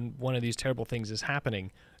 when one of these terrible things is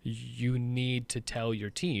happening, you need to tell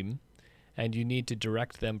your team, and you need to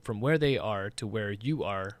direct them from where they are to where you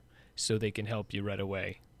are, so they can help you right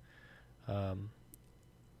away.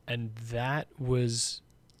 And that was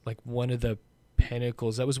like one of the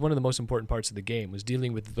pinnacles. That was one of the most important parts of the game, was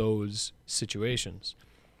dealing with those situations.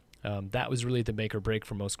 That was really the make or break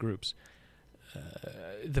for most groups.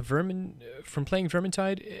 From playing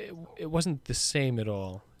Vermintide, it wasn't the same at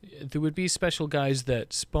all. There would be special guys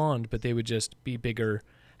that spawned, but they would just be bigger,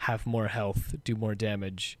 have more health, do more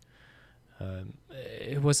damage.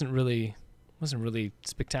 It wasn't really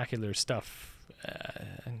spectacular stuff.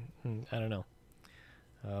 I don't know.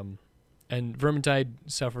 And Vermintide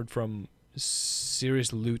suffered from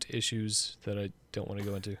serious loot issues that I don't want to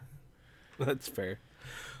go into. That's fair.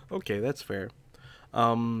 Okay, that's fair.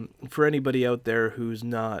 For anybody out there who's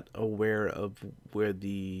not aware of where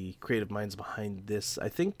the creative minds behind this, I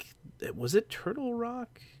think, was it Turtle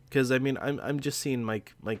Rock? Because I mean, I'm just seeing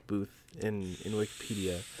Mike Booth in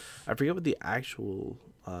Wikipedia. I forget what the actual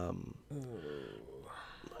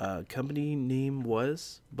company name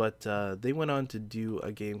was, but they went on to do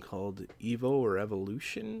a game called Evo or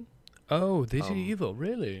Evolution. Oh, they did Evo,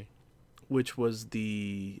 really? Which was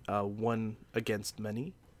the one against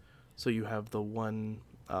many. So you have the one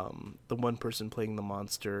person playing the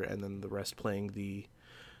monster, and then the rest playing the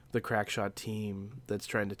crackshot team that's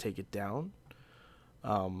trying to take it down.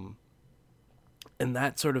 And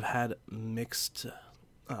that sort of had mixed,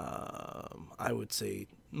 I would say,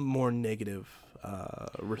 more negative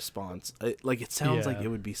response. It sounds like it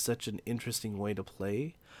would be such an interesting way to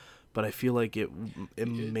play, but I feel like it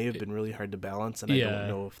may have been really hard to balance, and I don't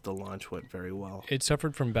know if the launch went very well. It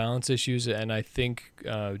suffered from balance issues, and I think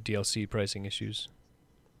DLC pricing issues.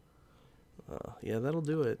 Yeah, that'll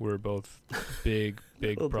do it. Were both big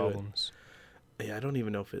problems. Yeah, I don't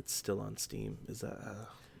even know if it's still on Steam. Is that?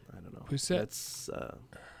 I don't know. Who's that? That's.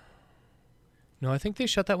 No, I think they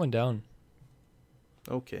shut that one down.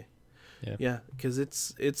 Okay. Yeah, because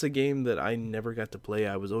it's a game that I never got to play.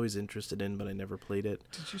 I was always interested in, but I never played it.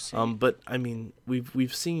 Did you see? But I mean,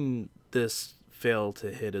 we've seen this fail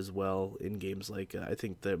to hit as well in games like I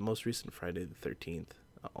think the most recent Friday the 13th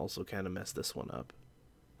also kind of messed this one up,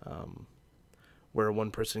 where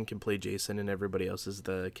one person can play Jason and everybody else is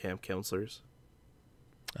the camp counselors.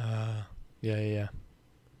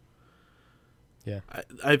 Yeah.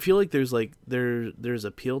 I feel like there's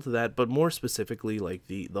appeal to that, but more specifically like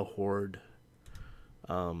the horde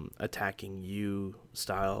attacking you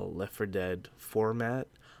style Left 4 Dead format.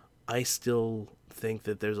 I still think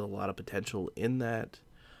that there's a lot of potential in that.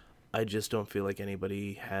 I just don't feel like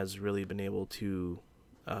anybody has really been able to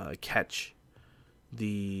catch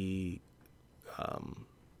the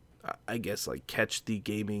I guess like catch the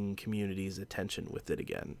gaming community's attention with it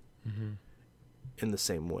again. Mm-hmm. In the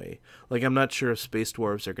same way. Like, I'm not sure if Space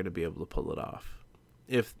Dwarves are going to be able to pull it off.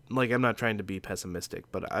 If, like, I'm not trying to be pessimistic,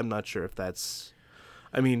 but I'm not sure if that's...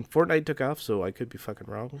 I mean, Fortnite took off, so I could be fucking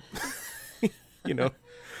wrong. You know?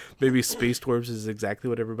 Maybe Space Dwarves is exactly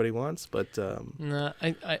what everybody wants, but... Nah,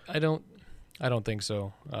 I don't think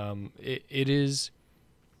so. It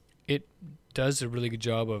does a really good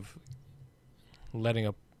job of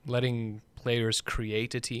letting players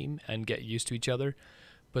create a team and get used to each other,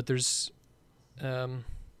 but there's... I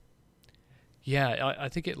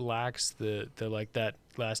think it lacks the like that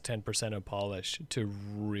last 10% of polish to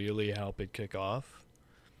really help it kick off,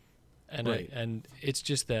 and right. And it's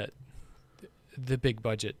just that the big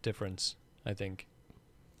budget difference, I think.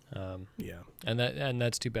 And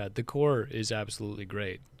that's too bad. The core is absolutely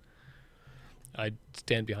great. I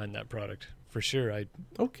stand behind that product for sure. I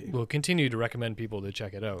will continue to recommend people to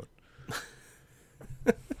check it out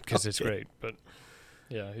because it's great, but.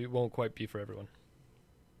 Yeah, it won't quite be for everyone.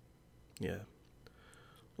 Yeah.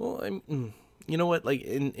 Well, you know what? Like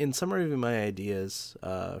in summary of my ideas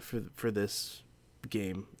for this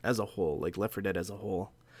game as a whole, like Left 4 Dead as a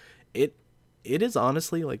whole, it is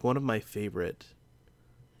honestly like one of my favorite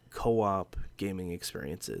co-op gaming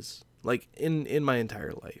experiences, like in my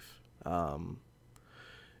entire life.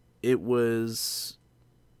 It was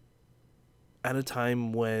at a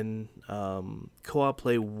time when co-op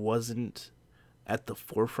play wasn't at the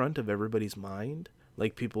forefront of everybody's mind.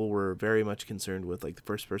 Like, people were very much concerned with like the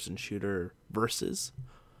first person shooter versus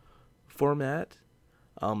format.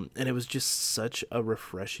 And it was just such a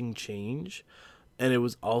refreshing change. And it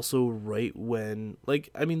was also right when, like,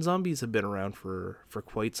 I mean, zombies have been around for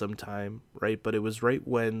quite some time, right? But it was right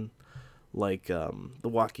when, like, The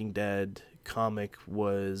Walking Dead comic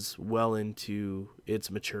was well into its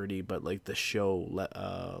maturity, but like the show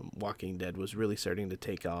Walking Dead was really starting to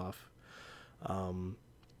take off. And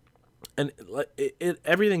it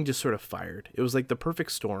everything just sort of fired. It was like the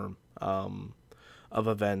perfect storm of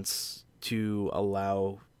events to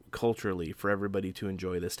allow culturally for everybody to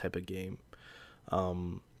enjoy this type of game.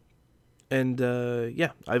 I've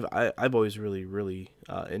always really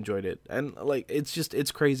enjoyed it. And like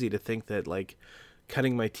it's crazy to think that like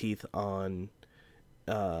cutting my teeth on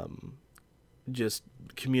just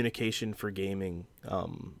communication for gaming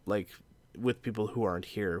like with people who aren't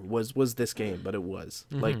here was this game, but it was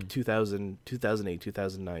like 2008,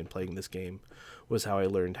 2009 playing this game was how I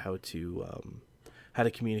learned how to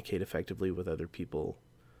communicate effectively with other people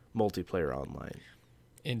multiplayer online.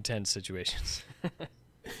 Intense situations.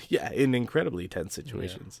 Yeah, in incredibly tense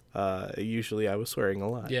situations. Yeah. Usually I was swearing a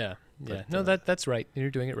lot. Yeah. But, no, that's right. You're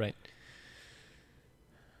doing it right.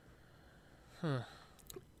 Huh.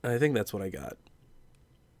 I think that's what I got.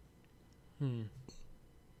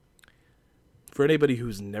 For anybody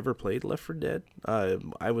who's never played Left 4 Dead,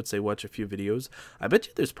 I would say watch a few videos. I bet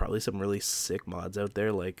you there's probably some really sick mods out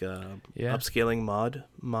there, like upscaling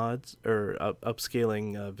mods or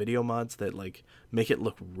upscaling video mods that like make it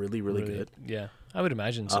look really good. Yeah, I would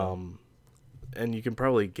imagine so. And you can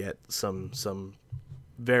probably get some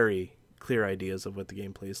very clear ideas of what the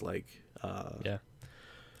gameplay is like. Yeah,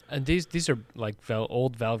 and these are like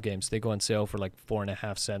old Valve games. They go on sale for like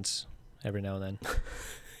 4.5 cents every now and then.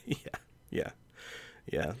 Yeah.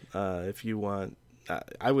 If you want,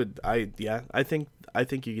 I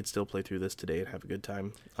think you could still play through this today and have a good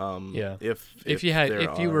time. If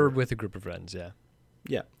you were with a group of friends, yeah.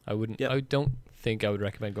 I wouldn't. Yep. I don't think I would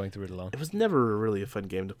recommend going through it alone. It was never really a fun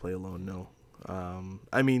game to play alone. No.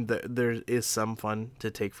 I mean, there is some fun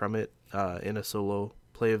to take from it in a solo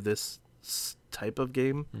play of this type of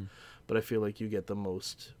game, but I feel like you get the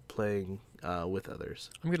most playing with others.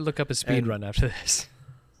 I'm gonna look up a speed run after this.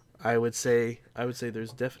 I would say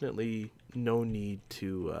there's definitely no need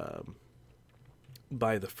to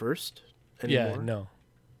buy the first anymore. Yeah, no.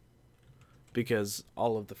 Because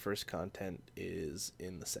all of the first content is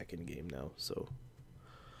in the second game now. So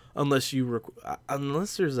unless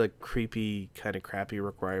there's a creepy kind of crappy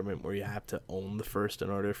requirement where you have to own the first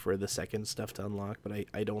in order for the second stuff to unlock, but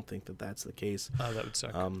I don't think that that's the case. Oh, that would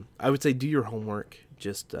suck. I would say do your homework.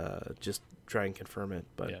 Just try and confirm it,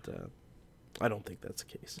 but I don't think that's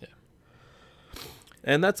the case. Yeah.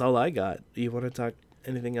 And that's all I got. You want to talk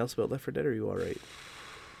anything else about Left 4 Dead, or are you all right?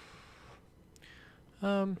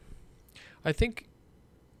 I think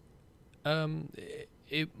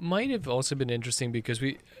it might have also been interesting because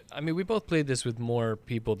we both played this with more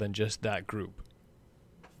people than just that group.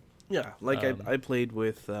 Yeah, like I played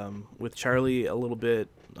with Charlie a little bit.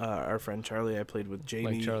 Our friend Charlie. I played with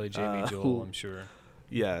Jamie. Like Charlie, Jamie, Joel, I'm sure.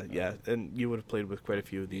 Yeah, and you would have played with quite a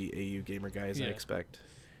few of the AU gamer guys, I Yeah. expect.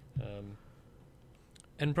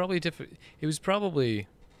 And probably it was probably,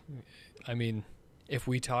 I mean, if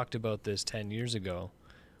we talked about this 10 years ago,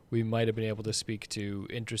 we might have been able to speak to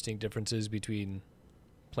interesting differences between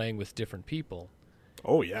playing with different people.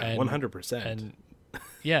 Oh yeah, And- 100%. And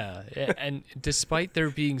yeah, and despite there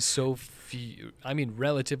being so few, I mean,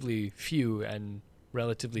 relatively few and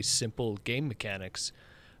relatively simple game mechanics,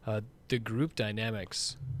 the group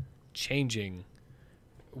dynamics changing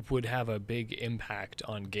would have a big impact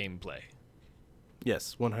on gameplay.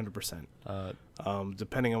 Yes, 100%.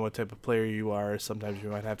 Depending on what type of player you are, sometimes you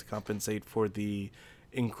might have to compensate for the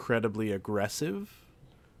incredibly aggressive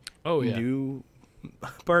new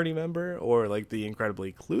party member, or like the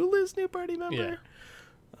incredibly clueless new party member.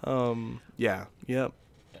 Yep.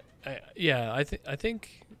 I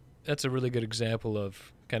think that's a really good example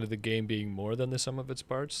of kind of the game being more than the sum of its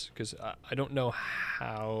parts, because I don't know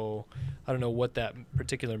what that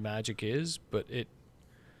particular magic is, but it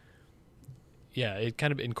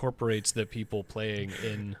kind of incorporates the people playing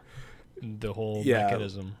in the whole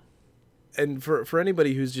mechanism. And for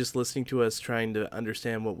anybody who's just listening to us trying to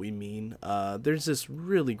understand what we mean, there's this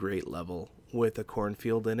really great level with a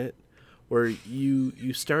cornfield in it, where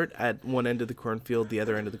you start at one end of the cornfield, the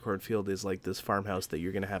other end of the cornfield is like this farmhouse that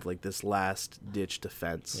you're going to have like this last ditch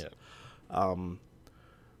defense.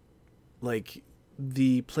 Like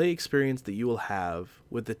the play experience that you will have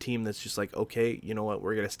with the team that's just like, okay, you know what,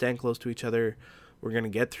 we're going to stand close to each other, we're going to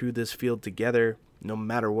get through this field together, no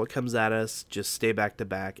matter what comes at us, just stay back to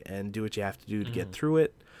back and do what you have to do to get through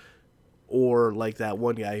it. Or like that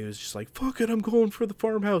one guy who's just like, fuck it, I'm going for the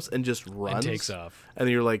farmhouse, and just runs. And takes off. And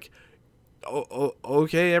you're like,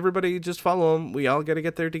 okay, everybody just follow him. We all got to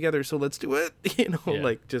get there together, so let's do it.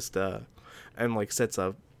 Like just, and like sets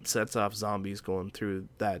off zombies going through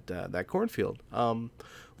that cornfield.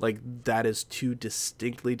 Like that is two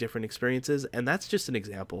distinctly different experiences, and that's just an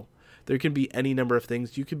example. There can be any number of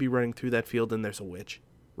things. You could be running through that field and there's a witch,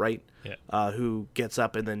 right? Who gets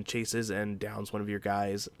up and then chases and downs one of your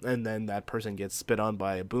guys, and then that person gets spit on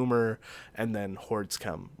by a boomer, and then hordes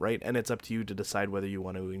come, right? And it's up to you to decide whether you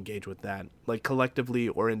want to engage with that, like collectively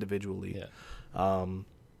or individually. And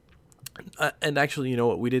actually, you know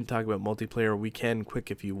what? We didn't talk about multiplayer. We can quick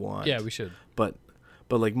if you want. Yeah, we should. But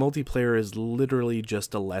like multiplayer is literally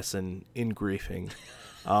just a lesson in griefing.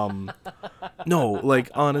 No,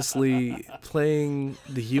 like honestly, playing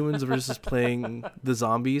the humans versus playing the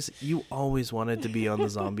zombies, you always wanted to be on the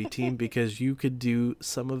zombie team because you could do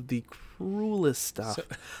some of the cruelest stuff.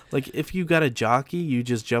 Like if you got a jockey, you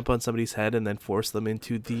just jump on somebody's head and then force them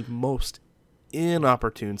into the most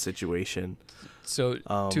inopportune situation. So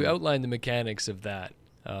to outline the mechanics of that,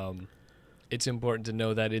 it's important to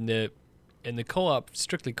know that in the co-op,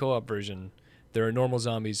 strictly co-op version, there are normal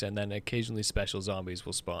zombies, and then occasionally special zombies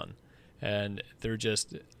will spawn. And they're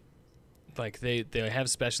just, like, they have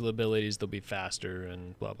special abilities, they'll be faster,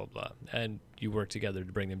 and blah, blah, blah. And you work together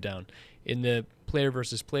to bring them down. In the player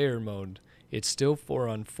versus player mode, it's still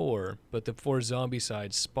 4-on-4, but the 4 zombie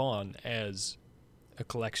sides spawn as a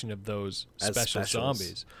collection of those special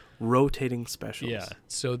zombies. Rotating specials. Yeah,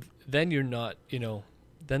 so then you're not,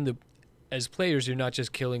 as players, you're not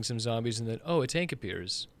just killing some zombies and then, a tank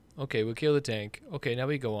appears. Okay, we'll kill the tank. Okay, now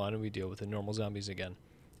we go on and we deal with the normal zombies again.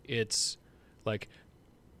 It's like,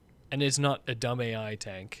 and it's not a dumb AI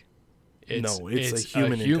tank. It's a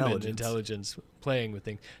human intelligence playing with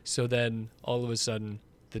things. So then all of a sudden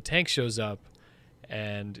the tank shows up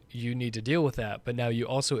and you need to deal with that. But now you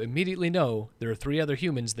also immediately know there are 3 other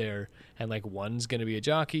humans there, and like one's going to be a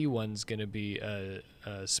jockey, one's going to be a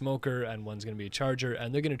smoker, and one's going to be a charger,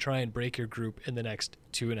 and they're going to try and break your group in the next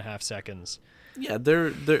 2.5 seconds. Yeah,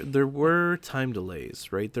 there were time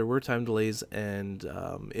delays, right? There were time delays, and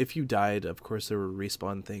if you died, of course, there were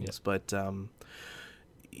respawn things. Yeah. But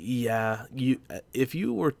if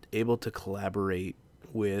you were able to collaborate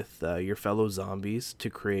with your fellow zombies to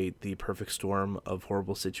create the perfect storm of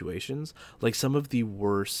horrible situations, like some of the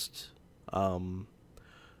worst, and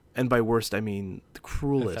by worst I mean the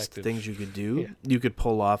cruelest things you could do, you could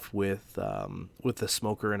pull off with the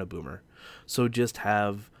smoker and a boomer. So just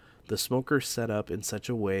have the smoker set up in such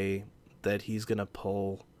a way that he's going to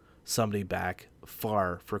pull somebody back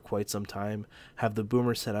far for quite some time. Have the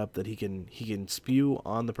boomer set up that he can spew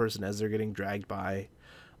on the person as they're getting dragged by,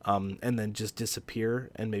 and then just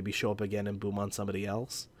disappear and maybe show up again and boom on somebody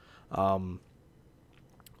else.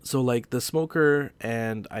 So like the smoker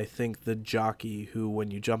and I think the jockey, who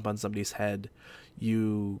when you jump on somebody's head,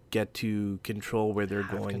 you get to control where they're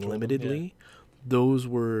going limitedly. Yeah. Those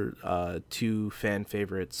were 2 fan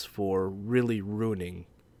favorites for really ruining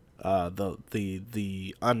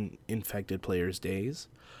the uninfected players' days,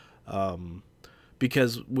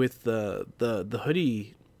 because with the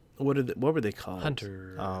hoodie, what were they called?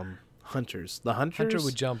 Hunters. The hunters. Hunter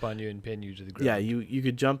would jump on you and pin you to the ground. Yeah, you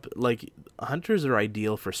could jump. Like, hunters are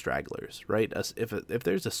ideal for stragglers, right? If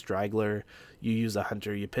there's a straggler, you use a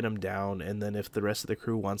hunter, you pin them down, and then if the rest of the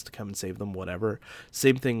crew wants to come and save them, whatever.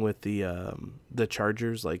 Same thing with the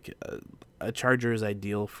chargers. Like, a charger is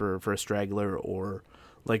ideal for a straggler, or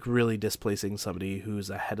like really displacing somebody who's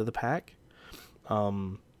ahead of the pack.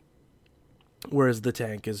 Whereas the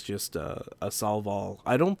tank is just a solve all.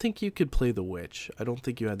 I don't think you could play the witch. I don't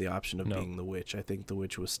think you had the option of being the witch. I think the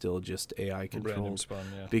witch was still just AI controlled. Spawn,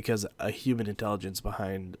 yeah. Because a human intelligence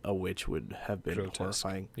behind a witch would have been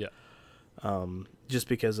horrifying. Yeah. Just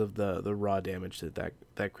because of the raw damage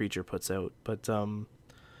that creature puts out. But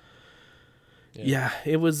yeah,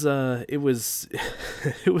 it was it was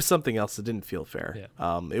something else that didn't feel fair.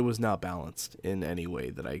 Yeah. It was not balanced in any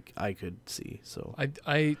way that I could see. So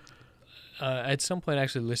I at some point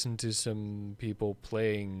actually listened to some people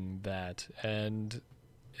playing that, and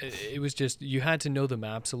it was just, you had to know the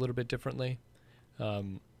maps a little bit differently.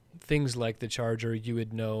 Things like the charger, you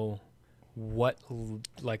would know what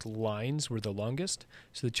like lines were the longest.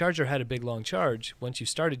 So the charger had a big long charge. Once you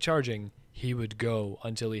started charging, he would go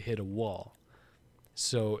until he hit a wall.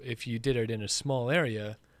 So if you did it in a small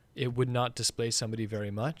area, it would not displace somebody very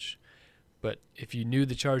much. But if you knew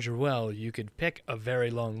the charger well, you could pick a very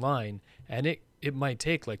long line, and it might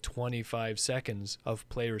take like 25 seconds of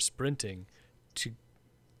player sprinting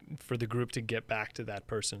for the group to get back to that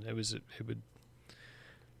person.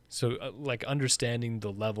 So like understanding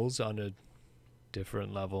the levels on a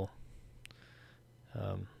different level,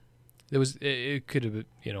 it could have,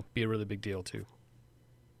 be a really big deal too.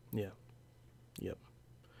 Yeah.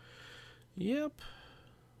 Yep.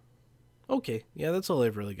 Okay, yeah, that's all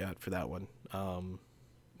I've really got for that one.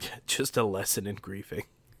 Just a lesson in griefing,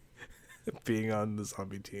 being on the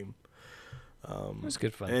zombie team. It was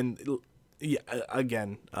good fun. And yeah,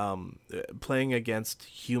 again, playing against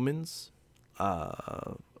humans,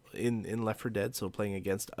 in Left 4 Dead, so playing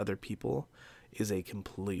against other people is a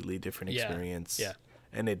completely different experience. Yeah.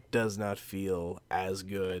 And it does not feel as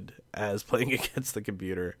good as playing against the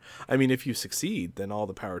computer. I mean, if you succeed, then all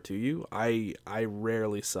the power to you. I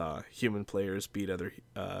rarely saw human players beat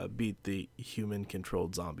the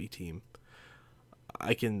human-controlled zombie team.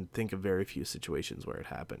 I can think of very few situations where it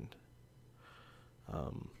happened.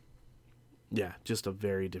 Yeah, just a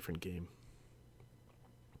very different game.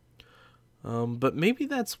 But maybe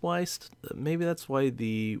that's why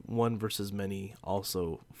the one versus many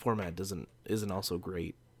also format isn't also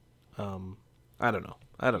great. I don't know.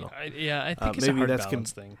 I think it's maybe a hard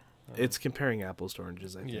balance thing. It's comparing apples to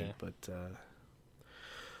oranges, I think. But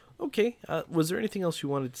okay. Was there anything else you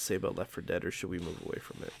wanted to say about Left 4 Dead, or should we move away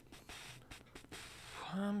from it?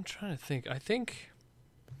 I'm trying to think. I think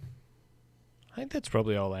that's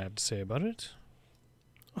probably all I have to say about it.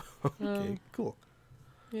 Okay, cool.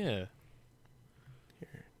 Yeah.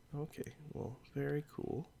 Okay, well, very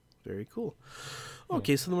cool. Very cool.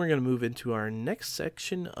 Okay, so then we're going to move into our next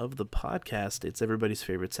section of the podcast. It's everybody's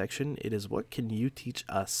favorite section. It is, what can you teach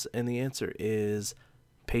us? And the answer is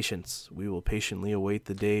patience. We will patiently await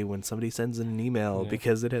the day when somebody sends in an email,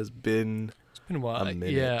 because it has been a while.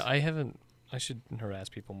 I should harass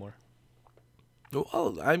people more.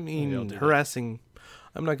 Well, I mean, harassing...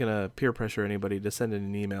 I'm not going to peer pressure anybody to send in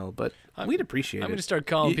an email, but we'd appreciate it. I'm going to start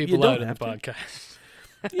calling people out in the podcast.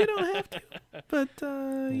 You don't have to,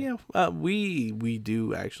 but we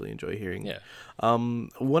do actually enjoy hearing. Yeah.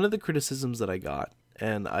 One of the criticisms that I got,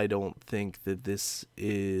 and I don't think that this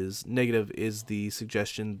is negative, is the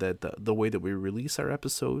suggestion that the way that we release our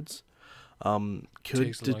episodes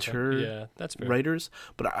could deter that's fair. writers.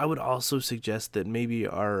 But I would also suggest that maybe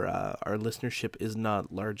our listenership is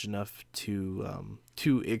not large enough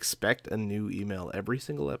to expect a new email every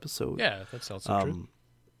single episode. Yeah, that's also true.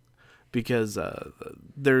 Because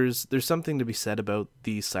there's something to be said about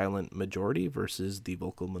the silent majority versus the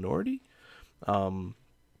vocal minority, I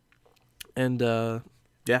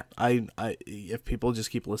if people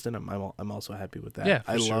just keep listening, I'm also happy with that. Yeah,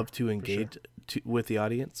 I love to engage with the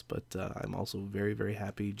audience, but I'm also very, very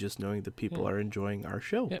happy just knowing that people are enjoying our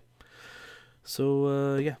show. Yep.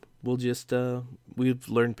 So we'll just we've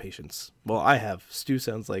learned patience. Well, I have. Stu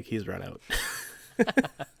sounds like he's run out.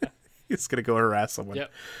 He's gonna go harass someone.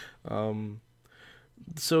 Yep.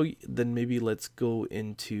 So then maybe let's go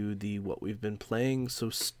into what we've been playing. So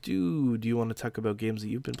Stu, do you want to talk about games that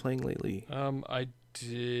you've been playing lately? I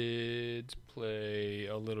did play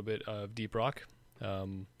a little bit of Deep Rock.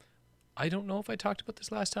 I I don't know if I talked about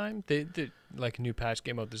this last time. They like a new patch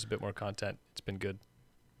came out. There's a bit more content. It's been good.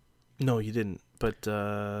 No, you didn't. But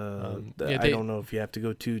I don't know if you have to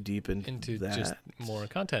go too deep into that. just more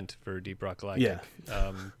content for Deep Rock Galactic.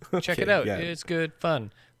 Yeah. Check Okay, it out. yeah. It's good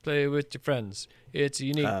fun. Play with your friends. It's a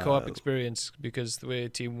unique co-op Uh, experience because the way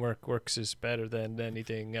teamwork works is better than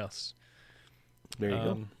anything else. There you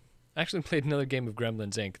go. Actually played another game of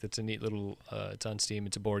Gremlins Inc. That's a neat little. It's on Steam.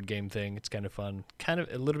 It's a board game thing. It's kind of fun. Kind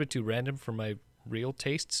of a little bit too random for my real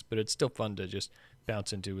tastes, but it's still fun to just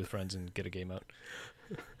bounce into with friends and get a game out.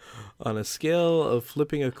 On a scale of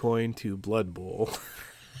flipping a coin to Blood Bowl,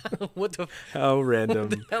 What the how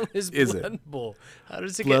random hell is is it? Blood Bowl? How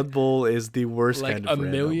does it Blood Bowl is the worst like kind a of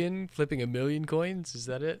random. million? Flipping a million coins? Is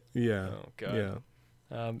that it? Yeah. Oh god.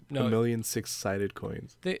 Yeah. No. A million six-sided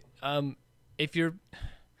coins. If you're,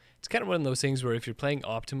 it's kind of one of those things where if you're playing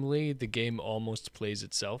optimally, the game almost plays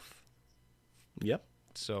itself. Yep.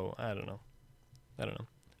 So I don't know.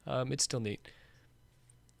 It's still neat.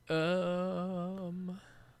 I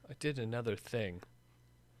did another thing.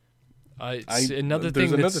 There's another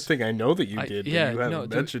another thing I know that you I- did. yeah, but you haven't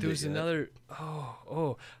no, mentioned there it was yet. another.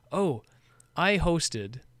 Oh! I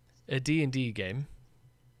hosted a D&D game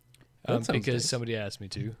That sounds because nice. somebody asked me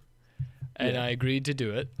to, and Yeah. I agreed to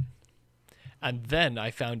do it. And then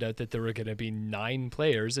I found out that there were going to be 9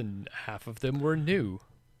 players, and half of them were new.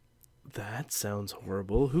 That sounds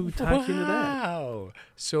horrible. Who talked you into that? Wow!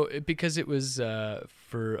 So because it was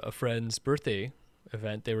for a friend's birthday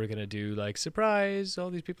event, they were gonna do like surprise. All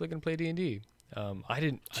these people are gonna play D&D. I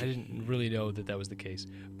didn't really know that was the case.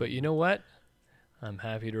 But you know what? I'm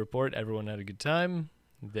happy to report everyone had a good time.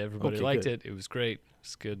 Everybody Okay, liked good. it. It was great.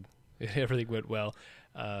 It's good. Everything went well.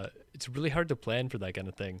 It's really hard to plan for that kind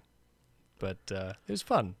of thing, but it was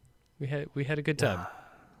fun. We had a good time.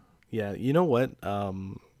 Yeah, you know what?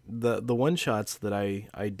 The one shots that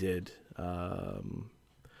I did,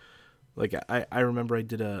 like I remember I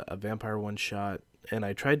did a vampire one shot, and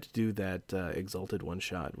I tried to do that exalted one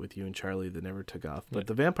shot with you and Charlie that never took off. But Right.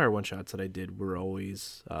 the vampire one shots that I did were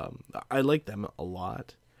always I liked them a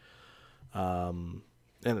lot.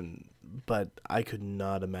 But I could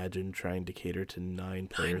not imagine trying to cater to 9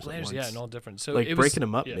 players at once. Yeah, and all different. So like it breaking was,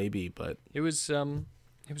 them up yeah. maybe, but It was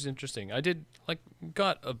interesting. I did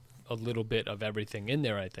got a little bit of everything in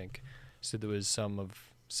there, I think. So there was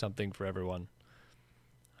something for everyone.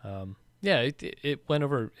 It went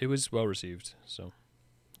over. It was well received. So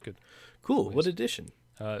good. cool. Always. What edition?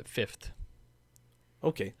 5th.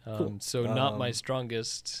 Okay, cool. So not my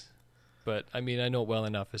strongest, but I mean I know it well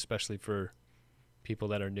enough, especially for people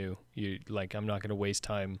that are new. I'm not going to waste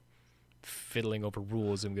time fiddling over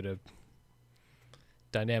rules. I'm going to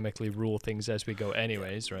dynamically rule things as we go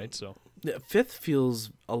anyways, right? So Yeah, 5th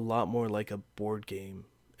feels a lot more like a board game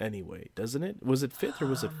anyway, doesn't it? Was it 5th or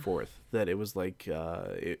was it 4th that it was like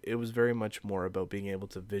it was very much more about being able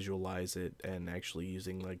to visualize it and actually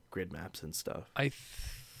using like grid maps and stuff. I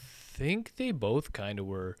think they both kind of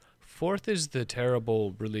were. 4th is the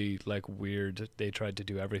terrible, really weird, they tried to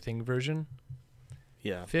do everything version.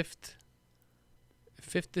 Yeah. 5th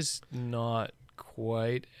is not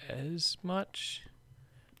quite as much,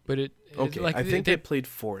 but Okay, I think I played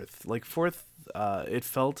 4th. Like 4th it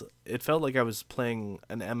felt like I was playing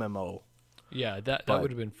an MMO. Yeah, that But- would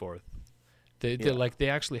have been 4th. Yeah. They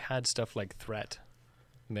actually had stuff like threat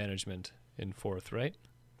management in 4th, right?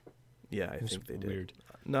 Yeah, I It was think they did. weird.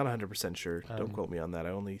 Not 100% sure. Don't Um, quote me on that. I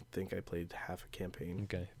only think I played half a campaign.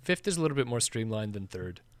 Okay. 5th is a little bit more streamlined than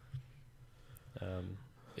 3rd.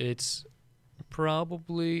 It's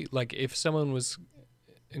probably if someone was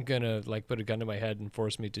gonna put a gun to my head and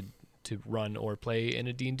force me to run or play in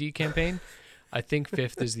a D&D campaign, I think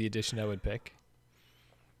 5th is the edition I would pick.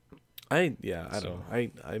 I don't So-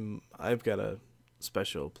 know. I've got a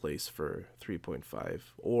special place for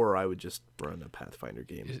 3.5, or I would just run a Pathfinder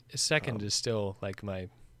game. Second is still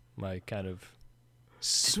my kind of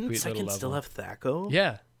sweet Didn't second little level. still have Thaco?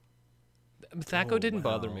 Yeah. Thaco Oh, didn't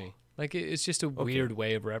bother wow. me. It's just a weird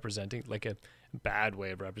way of representing, a bad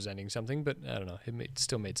way of representing something, but I don't know. It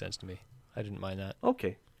still made sense to me. I didn't mind that.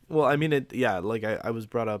 Okay. Well, I mean it. Yeah, I was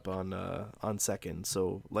brought up on second,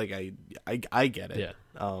 so I get it.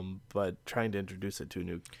 Yeah. But trying to introduce it to a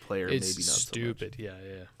new player, It's maybe not stupid. so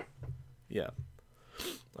much. Yeah.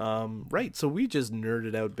 Yeah. Right. So we just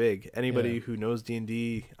nerded out big. Anybody Yeah. who knows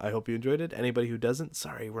D&D, I hope you enjoyed it. Anybody who doesn't,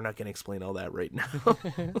 sorry, we're not going to explain all that right now.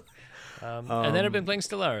 And then I've been playing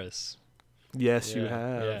Stellaris. Yes, you Yeah,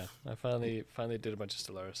 have. Yeah, I finally did a bunch of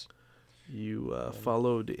Stellaris. You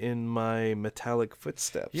followed in my metallic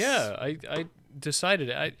footsteps. Yeah, I decided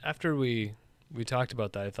after we talked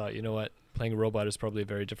about that, I thought, you know what, playing a robot is probably a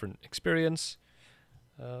very different experience.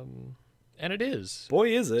 And it is. Boy,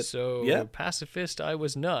 is it. So Yeah. pacifist I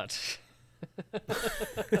was not.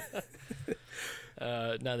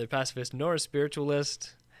 Neither pacifist nor a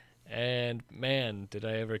spiritualist. And man, did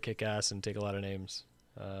I ever kick ass and take a lot of names.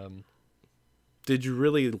 Did you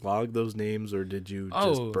really log those names, or did you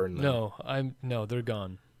just burn them? No, they're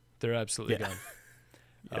gone. They're absolutely Yeah.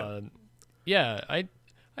 gone. Yeah,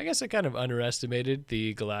 I guess I kind of underestimated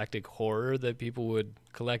the galactic horror that people would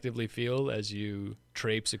collectively feel as you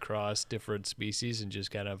traipse across different species and just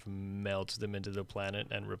kind of melt them into the planet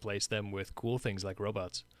and replace them with cool things like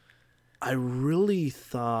robots. I really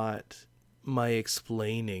thought my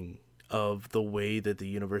explaining of the way that the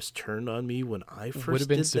universe turned on me when I first Would have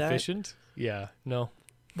been did sufficient? Yeah, no.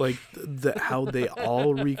 like how they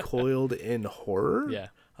all recoiled in horror. Yeah.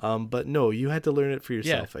 But no, you had to learn it for Yeah.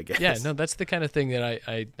 yourself, I guess. Yeah, no, that's the kind of thing that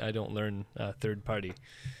I don't learn third party.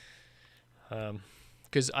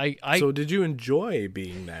 Because So did you enjoy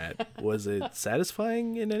being that? Was it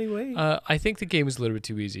satisfying in any way? I think the game was a little bit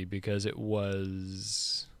too easy because it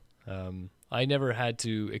was. I never had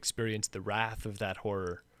to experience the wrath of that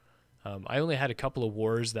horror. I only had a couple of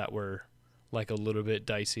wars that were like a little bit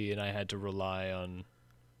dicey, and I had to rely on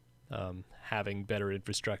having better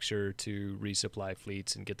infrastructure to resupply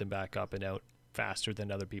fleets and get them back up and out faster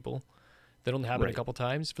than other people. That only happened Right. a couple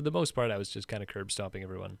times. For the most part, I was just kind of curb stomping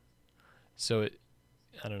everyone. So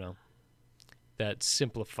I don't know. That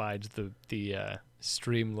simplified the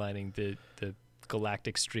streamlining, the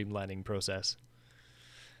galactic streamlining process.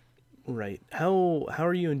 Right. How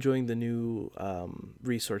are you enjoying the new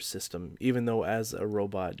resource system? Even though as a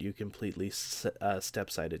robot you completely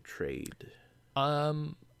step-sided trade I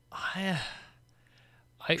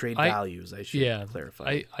values. I should yeah,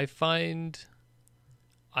 clarify.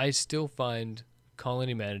 I still find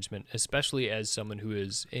colony management, especially as someone who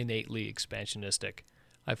is innately expansionistic,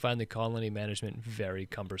 I find the colony management very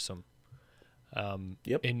cumbersome.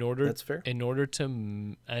 Yep, that's fair. In order to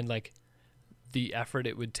and like the effort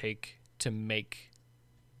it would take to make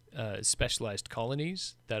specialized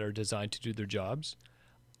colonies that are designed to do their jobs,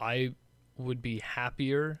 I would be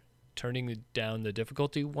happier turning down the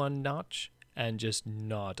difficulty one notch and just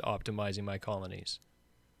not optimizing my colonies,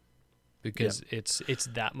 because it's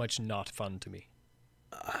that much not fun to me.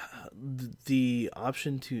 The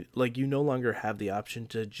option to you no longer have the option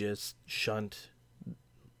to just shunt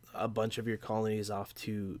a bunch of your colonies off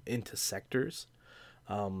into sectors,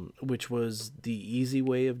 which was the easy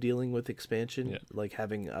way of dealing with expansion. Yeah. Like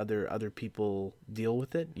having other people deal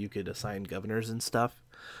with it. You could assign governors and stuff.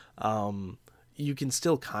 You can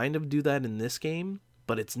still kind of do that in this game,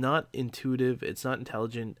 but it's not intuitive, it's not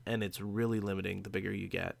intelligent, and it's really limiting the bigger you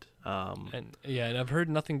get. And I've heard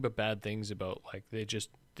nothing but bad things about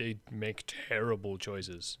they make terrible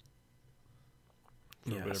choices.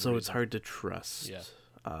 So it's hard to trust. Yeah.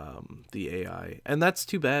 The AI, and that's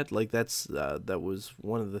too bad. Like that was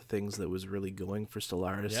one of the things that was really going for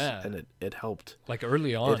Stellaris, and it helped. Like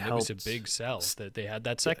early on, it was a helped big sell that they had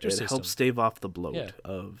that sector it system. helped stave off the bloat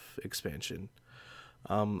of expansion.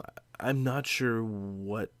 I'm not sure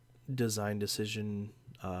what design decision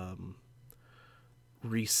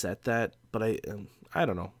reset that, but I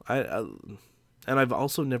don't know. And I've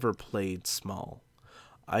also never played small.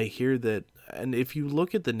 I hear that, and if you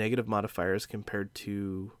look at the negative modifiers compared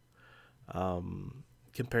to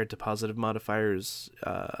positive modifiers,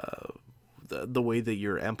 the way that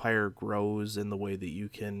your empire grows and the way that you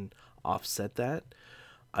can offset that,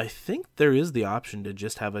 I think there is the option to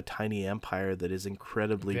just have a tiny empire that is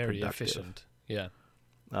incredibly very productive. efficient. Yeah.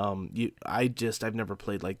 I've never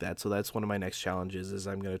played like that, so that's one of my next challenges. Is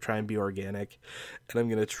I'm gonna try and be organic, and I'm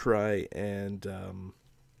gonna try and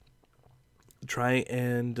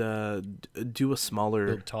do a smaller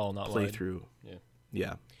Build tall, not playthrough. Wide.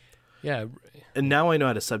 Yeah. Yeah. And now I know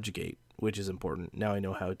how to subjugate, which is important. Now I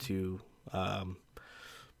know how to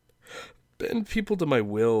bend people to my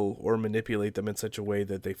will or manipulate them in such a way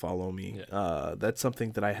that they follow me. Yeah. That's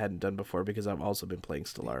something that I hadn't done before because I've also been playing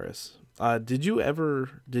Stellaris. Did you ever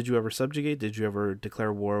subjugate? Did you ever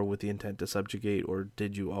declare war with the intent to subjugate, or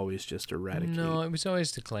did you always just eradicate? No, it was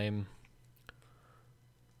always to claim.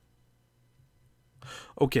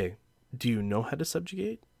 Okay. Do you know how to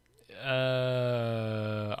subjugate?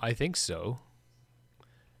 I think so.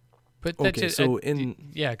 But okay, that's so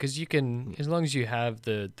because you can, as long as you have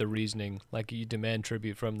the reasoning, like you demand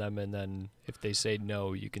tribute from them, and then if they say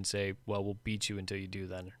no, you can say, well, we'll beat you until you do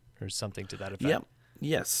then, or something to that effect. Yep.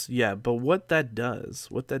 Yes, yeah, but what that does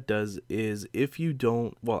is if you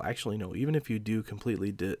don't, well, actually no, even if you do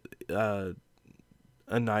completely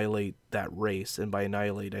annihilate that race, and by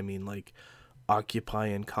annihilate I mean like occupy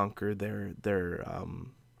and conquer their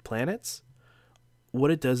planets,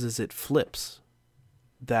 what it does is it flips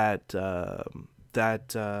that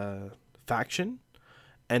faction,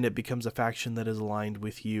 and it becomes a faction that is aligned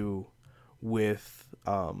with you, with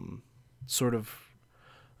sort of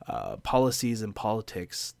policies and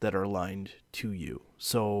politics that are aligned to you.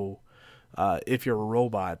 So if you're a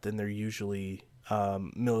robot, then they're usually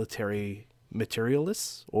military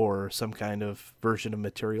materialists or some kind of version of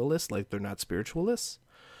materialists, like they're not spiritualists.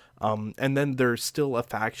 And then there's still a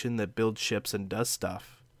faction that builds ships and does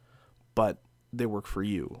stuff, but they work for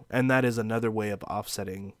you. And that is another way of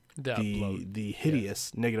offsetting the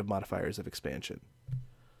hideous negative modifiers of expansion.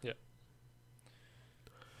 Yeah.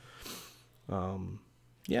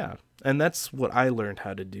 Yeah. And that's what I learned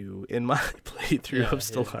how to do in my playthrough of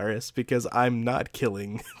Stellaris, because I'm not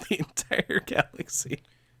killing the entire galaxy.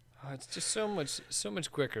 Oh, it's just so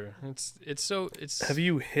much quicker. It's. Have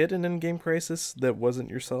you hit an in-game crisis that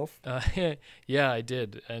wasn't yourself? Yeah, I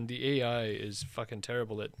did, and the AI is fucking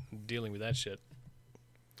terrible at dealing with that shit.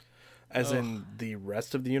 As in the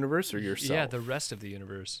rest of the universe or yourself? Yeah, the rest of the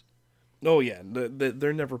universe. Oh yeah,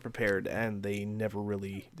 they're never prepared, and they never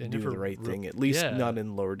really do the right thing. At least not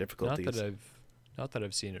in lower difficulties. Not that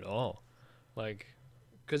I've seen it all, like,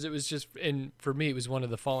 because it was just for me it was one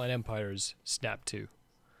of the Fallen Empires Snap 2.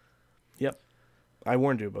 Yep, I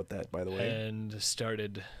warned you about that, by the way. And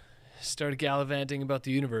started gallivanting about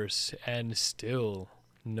the universe, and still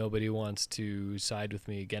nobody wants to side with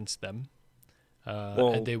me against them.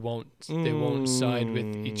 And they won't side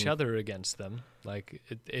with each other against them. Like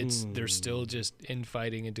they're still just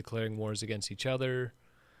infighting and declaring wars against each other.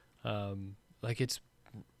 Like it's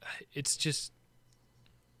just,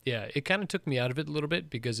 yeah, it kind of took me out of it a little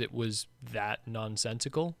bit because it was that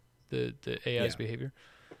nonsensical, the AI's behavior.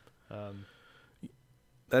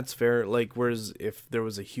 That's fair. Like, whereas if there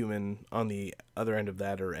was a human on the other end of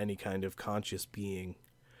that, or any kind of conscious being,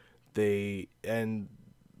 it's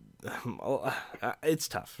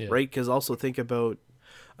tough, right? Because also think about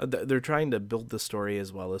they're trying to build the story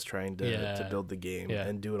as well as trying to build the game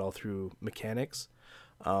and do it all through mechanics.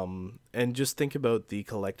 And just think about the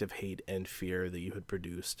collective hate and fear that you had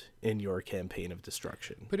produced in your campaign of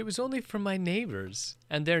destruction. But it was only from my neighbors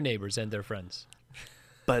and their friends.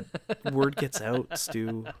 But word gets out,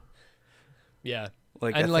 Stu. Yeah.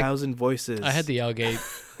 Like and 1,000 voices. I had the Algate,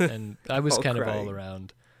 and I was kind of all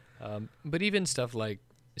around. But even stuff like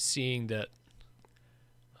seeing that,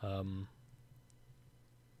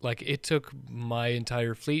 like it took my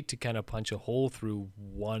entire fleet to kind of punch a hole through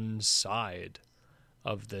one side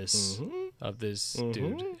of this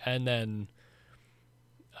dude, and then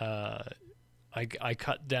I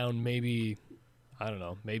cut down maybe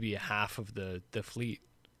half of the fleet,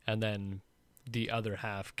 and then the other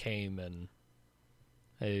half came, and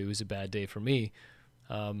it was a bad day for me.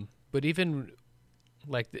 But even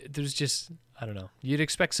like there's just, I don't know, you'd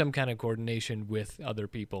expect some kind of coordination with other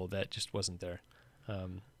people that just wasn't there.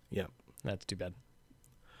 That's too bad.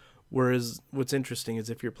 Whereas what's interesting is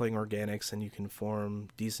if you're playing organics and you can form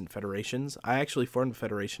decent federations. I actually formed a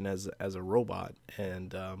federation as a robot,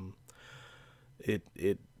 and I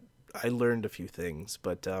learned a few things,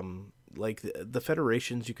 but like the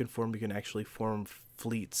federations you can actually form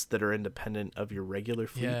fleets that are independent of your regular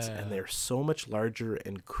fleets, and they're so much larger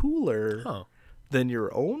and cooler than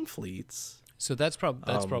your own fleets. So that's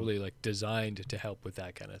probably like designed to help with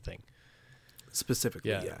that kind of thing.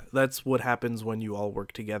 Specifically, that's what happens when you all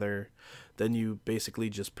work together. Then you basically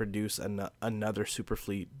just produce another super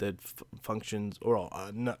fleet that functions, or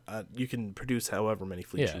you can produce however many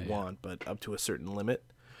fleets you want, but up to a certain limit.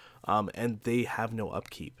 And they have no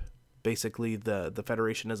upkeep. Basically, the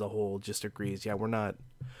Federation as a whole just agrees, we're not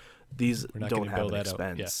don't have an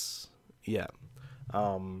expense.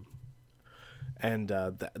 And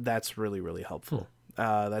that's really, really helpful.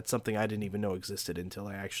 That's something I didn't even know existed until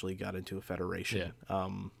I actually got into a federation.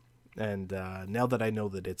 And now that I know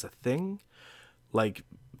that it's a thing, like,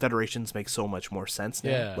 federations make so much more sense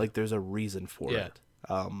now. Like, there's a reason for it.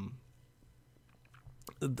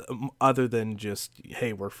 Other than just,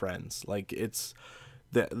 hey, we're friends. Like, it's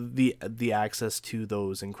the access to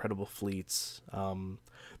those incredible fleets.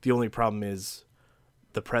 The only problem is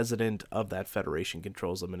the president of that federation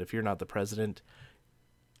controls them, and if you're not the president,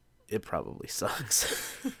 it probably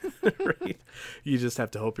sucks. Right? You just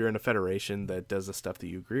have to hope you're in a federation that does the stuff that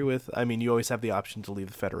you agree with. I mean, you always have the option to leave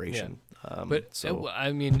the federation.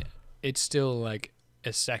 I mean, it's still like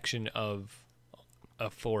a section of a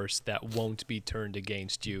force that won't be turned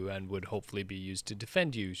against you and would hopefully be used to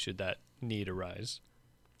defend you should that need arise.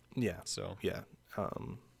 Yeah. So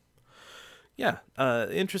Yeah,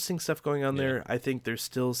 interesting stuff going on Yeah. there. I think there's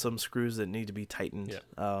still some screws that need to be tightened.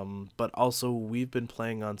 Yeah. But also we've been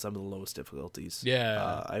playing on some of the lowest difficulties.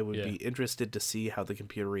 Yeah. I would Yeah. be interested to see how the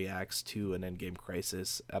computer reacts to an endgame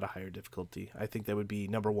crisis at a higher difficulty. I think that would be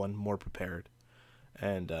number one, more prepared,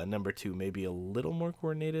 and number two, maybe a little more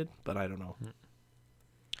coordinated. But I don't know.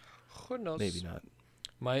 Who knows? Maybe not.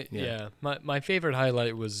 My favorite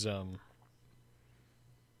highlight was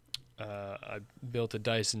I built a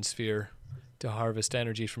Dyson sphere to harvest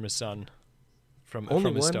energy from a sun, from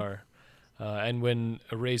Only a one? star. And when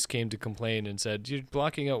a race came to complain and said, "You're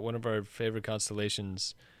blocking out one of our favorite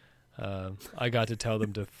constellations," I got to tell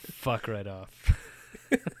them to fuck right off.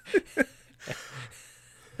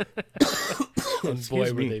 And boy,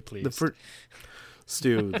 Excuse were me. they pleased.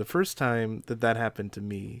 Stu, the first time that happened to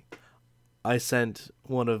me, I sent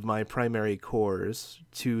one of my primary cores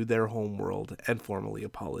to their home world and formally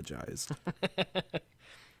apologized.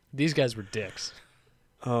 These guys were dicks.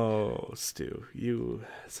 Oh, Stu, you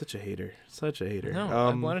such a hater. Such a hater. No,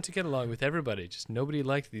 I wanted to get along with everybody. Just nobody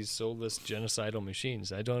liked these soulless genocidal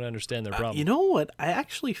machines. I don't understand their problem. You know what? I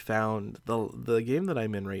actually found the game that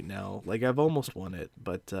I'm in right now. Like, I've almost won it,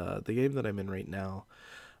 but the game that I'm in right now,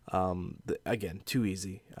 again, too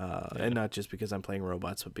easy. And not just because I'm playing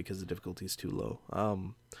robots, but because the difficulty is too low.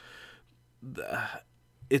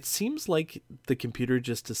 It seems like the computer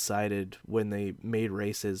just decided when they made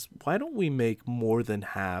races, why don't we make more than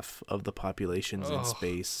half of the populations in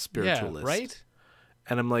space spiritualists? Yeah, right?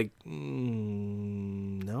 And I'm like,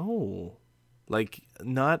 no. Like,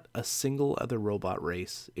 not a single other robot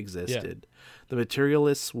race existed. The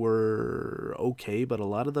materialists were okay, but a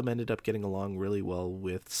lot of them ended up getting along really well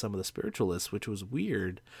with some of the spiritualists, which was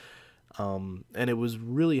weird. And it was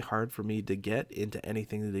really hard for me to get into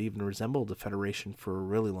anything that even resembled a federation for a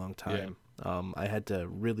really long time. I had to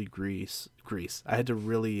really grease. I had to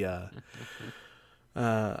really,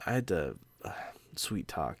 sweet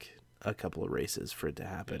talk a couple of races for it to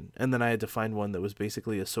happen. And then I had to find one that was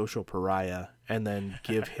basically a social pariah and then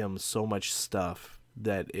give him so much stuff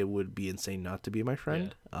that it would be insane not to be my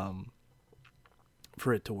friend.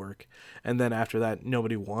 For it to work. And then after that,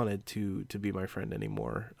 nobody wanted to be my friend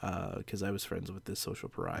anymore because I was friends with this social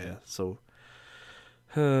pariah. So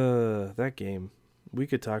that game, we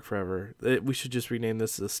could talk forever. We should just rename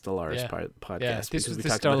this the Stellaris podcast. Yeah, this was we the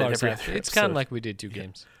talk about it Stellaris. every other It's kind of episode. like we did two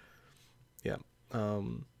games. Yeah.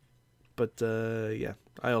 But yeah,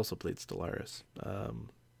 I also played Stellaris.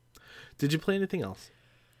 Did you play anything else?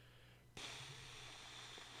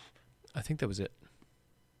 I think that was it.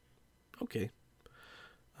 Okay.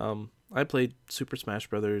 I played Super Smash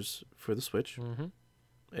Brothers for the Switch. Mm-hmm.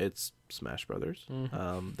 It's Smash Brothers.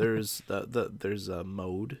 Mm-hmm. There's a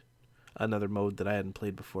mode, another mode that I hadn't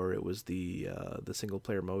played before. It was the single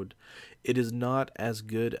player mode. It is not as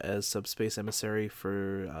good as Subspace Emissary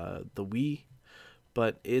for the Wii,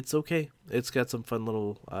 but it's okay. It's got some fun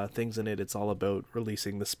little things in it. It's all about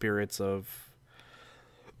releasing the spirits of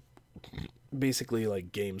basically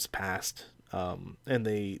like games past. And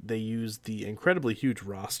they use the incredibly huge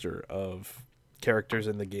roster of characters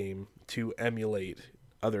in the game to emulate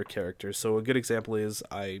other characters. So a good example is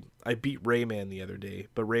I beat Rayman the other day,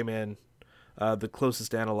 but Rayman, the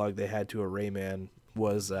closest analog they had to a Rayman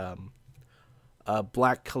was a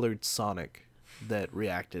black colored Sonic that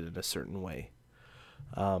reacted in a certain way.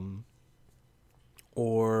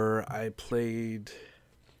 Or I played,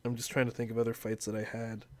 I'm just trying to think of other fights that I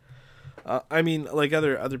had. I mean, like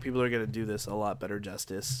other people are gonna do this a lot better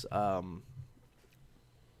justice. I'm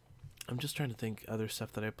just trying to think other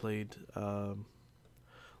stuff that I played.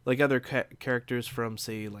 Like other characters from,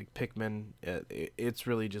 say, like Pikmin. It's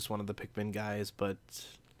really just one of the Pikmin guys, but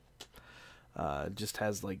just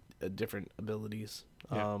has like different abilities.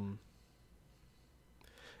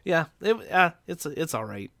 Yeah. It's all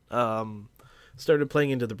right. Started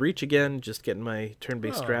playing Into the Breach again, just getting my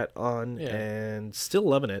turn-based strat on, and still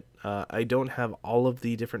loving it. I don't have all of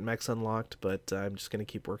the different mechs unlocked, but I'm just going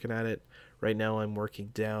to keep working at it. Right now I'm working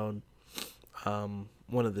down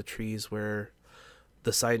one of the trees where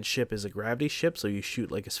the science ship is a gravity ship, so you shoot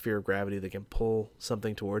like a sphere of gravity that can pull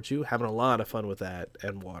something towards you. Having a lot of fun with that,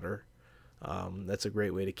 and water. That's a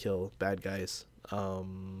great way to kill bad guys.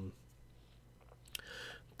 And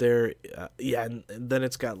then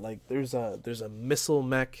it's got like there's a missile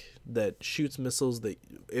mech that shoots missiles that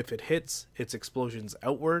if it hits, its explosions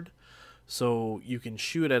outward, so you can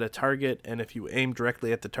shoot at a target, and if you aim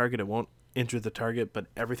directly at the target, it won't injure the target, but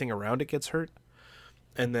everything around it gets hurt.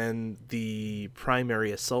 and then the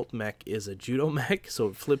primary assault mech is a judo mech, so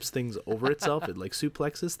it flips things over itself. It like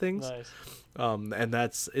suplexes things. Nice. And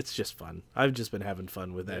it's just fun. I've just been having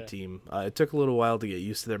fun with that Yeah. team. It took a little while to get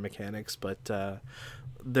used to their mechanics, but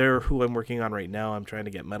they're who I'm working on right now. I'm trying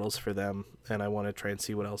to get medals for them, and I want to try and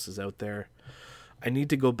see what else is out there. I need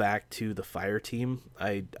to go back to the fire team.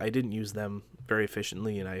 I didn't use them very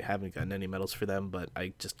efficiently, and I haven't gotten any medals for them, but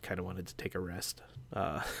I just kind of wanted to take a rest.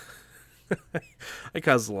 I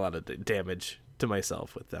caused a lot of damage to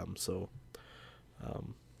myself with them, so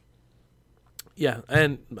yeah.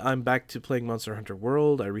 And I'm back to playing Monster Hunter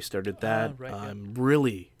World. I restarted that. Right, yeah. I'm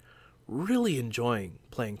really enjoying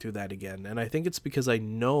playing through that again, and I think it's because I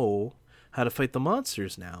know how to fight the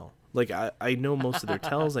monsters now. Like I know most of their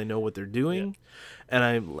tells. I know what they're doing, and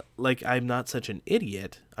I'm not such an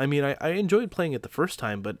idiot. I mean, I enjoyed playing it the first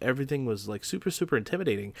time, but everything was like super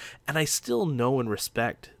intimidating, and I still know and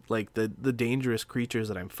respect like the dangerous creatures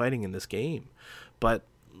that I'm fighting in this game, but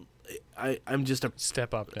I'm just a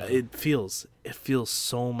Step up now. it feels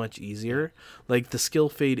so much easier. Like the skill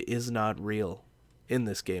fade is not real in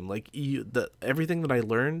this game. Like everything that I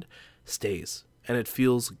learned stays, and it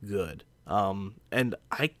feels good. And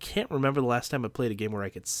I can't remember the last time I played a game where I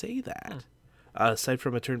could say that. Aside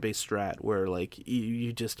from a turn-based strat where like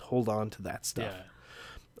you just hold on to that stuff.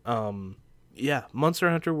 Yeah. Yeah, Monster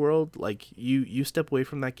Hunter World, like you step away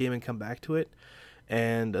from that game and come back to it,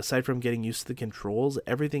 and aside from getting used to the controls,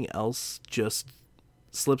 everything else just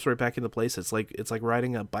slips right back into place. It's like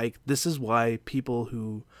riding a bike. This is why people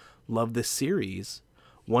who love this series,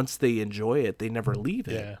 once they enjoy it, they never leave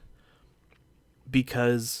it. Yeah.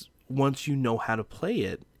 Because once you know how to play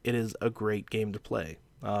it, it is a great game to play.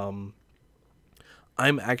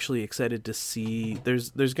 I'm actually excited to see there's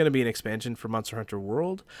going to be an expansion for Monster Hunter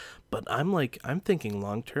World, but I'm thinking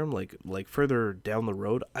long term, like further down the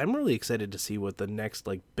road. I'm really excited to see what the next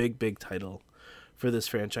like big title for this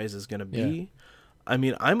franchise is going to be. Yeah. I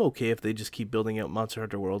mean, I'm okay if they just keep building out Monster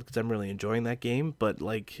Hunter World because I'm really enjoying that game, but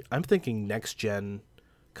like I'm thinking next gen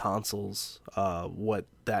consoles, what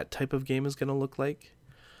that type of game is going to look like.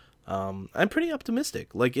 I'm pretty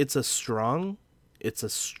optimistic. Like it's a strong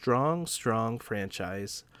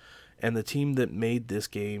franchise, and the team that made this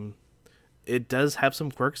game, it does have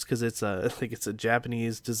some quirks because it's a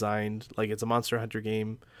Japanese designed, like it's a Monster Hunter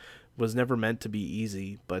game, was never meant to be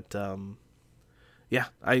easy, but yeah,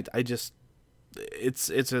 I just it's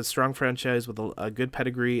a strong franchise with a good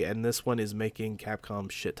pedigree, and this one is making Capcom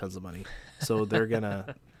shit tons of money, so they're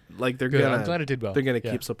gonna Good. I'm glad it did well. they're gonna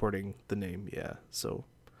Yeah. keep supporting the name, yeah. So,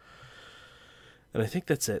 and I think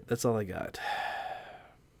that's it. That's all I got.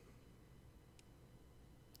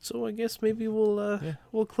 So I guess maybe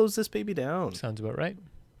we'll close this baby down. Sounds about right.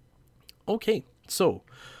 Okay. So,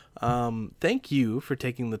 thank you for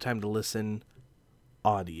taking the time to listen,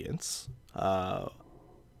 audience. I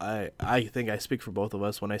think I speak for both of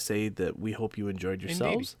us when I say that we hope you enjoyed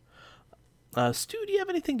yourselves. Stu, do you have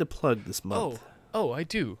anything to plug this month? Oh, I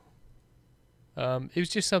do. It was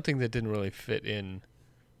just something that didn't really fit in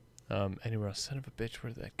anywhere else. Son of a bitch,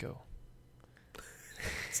 where did that go?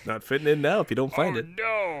 It's not fitting in now if you don't find it.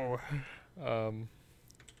 No.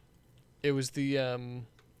 It was the oh,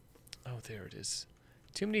 there it is.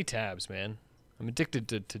 Too many tabs, man. I'm addicted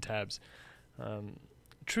to tabs.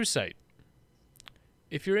 True Sight.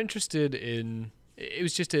 If you're interested in, it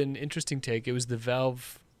was just an interesting take. It was the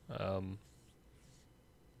Valve.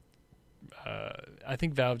 I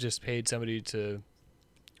think Valve just paid somebody to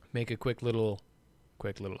make a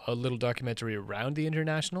a little documentary around the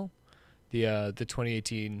International, the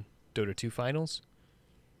 2018 Dota 2 finals.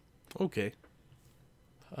 Okay.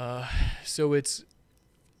 So it's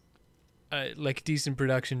like decent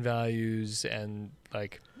production values and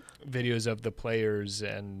like videos of the players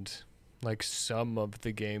and like some of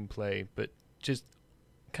the gameplay, but just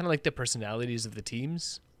kind of like the personalities of the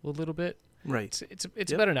teams a little bit. Right. It's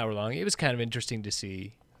Yep. about an hour long. It was kind of interesting to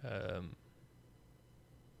see.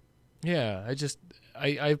 Yeah,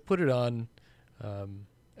 I put it on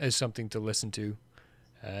as something to listen to,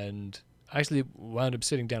 and I actually wound up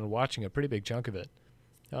sitting down and watching a pretty big chunk of it.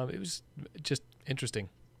 It was just interesting.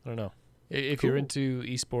 I don't know. If you're Cool. into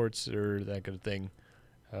esports or that kind of thing,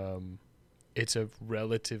 it's a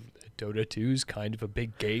relative Dota 2's kind of a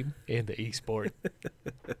big game in the esport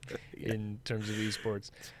in terms of esports.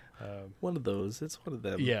 One of those. It's one of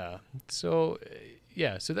them. Yeah. So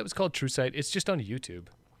so that was called True Sight. It's just on YouTube.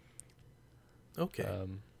 Okay. So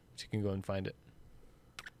you can go and find it.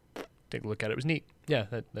 Take a look at it. It was neat. Yeah,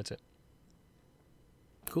 that's it.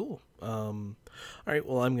 Cool. All right.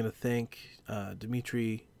 Well, I'm gonna thank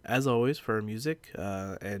Dimitri as always for our music,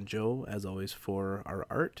 and Joe as always for our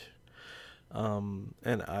art.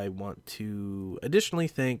 And I want to additionally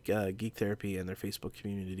thank Geek Therapy and their Facebook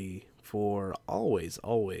community for always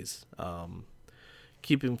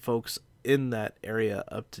keeping folks in that area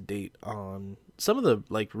up to date on some of the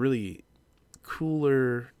like really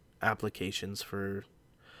cooler applications for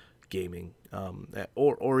gaming,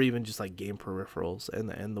 or even just like game peripherals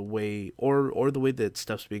and the way or the way that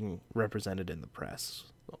stuff's being represented in the press,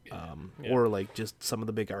 or like just some of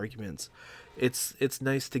the big arguments. It's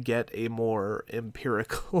nice to get a more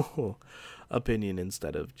empirical opinion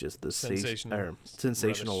instead of just the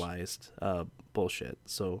sensationalized bullshit.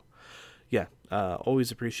 So yeah,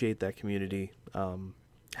 always appreciate that community.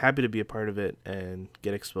 Happy to be a part of it and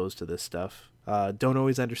get exposed to this stuff. Don't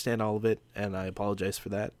always understand all of it, and I apologize for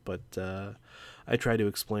that, but I try to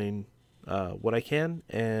explain what I can,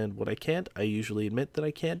 and what I can't, I usually admit that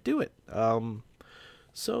I can't do it.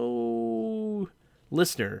 So,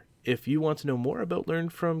 listener, if you want to know more about Learn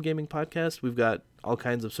From Gaming Podcast, we've got all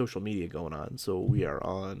kinds of social media going on. So we are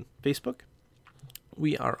on Facebook.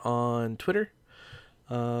 We are on Twitter.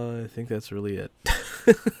 I think that's really it.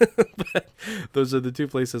 But those are the two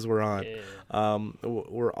places we're on. Yeah.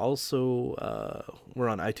 We're also we're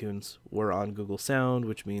on iTunes. We're on Google Sound,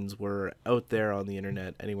 which means we're out there on the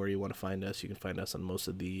internet. Anywhere you want to find us, you can find us on most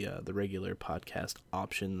of the regular podcast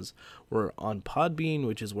options. We're on Podbean,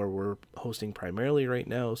 which is where we're hosting primarily right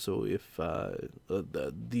now. So if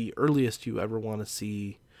the earliest you ever want to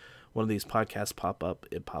see one of these podcasts pop up,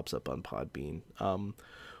 it pops up on Podbean.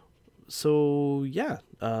 So yeah,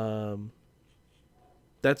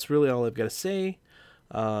 that's really all I've got to say.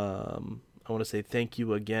 I want to say thank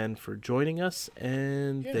you again for joining us,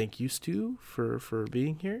 and thank you, Stu, for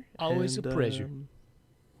being here. Always a pleasure.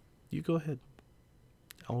 You go ahead.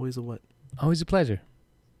 Always a what? Always a pleasure.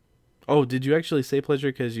 Oh, did you actually say pleasure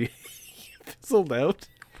because you fizzled out?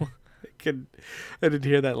 I didn't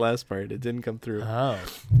hear that last part. It didn't come through. Oh.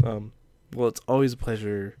 Well, it's always a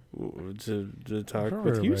pleasure to talk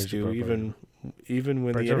with you, Stu, even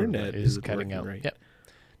when the internet is cutting out. Right. Yep.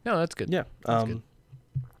 No, that's good. Yeah. That's good.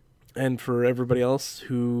 And for everybody else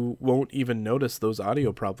who won't even notice those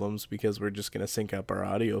audio problems because we're just going to sync up our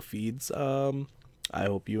audio feeds, I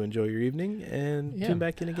hope you enjoy your evening and tune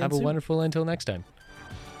back in again Have soon. a wonderful until next time.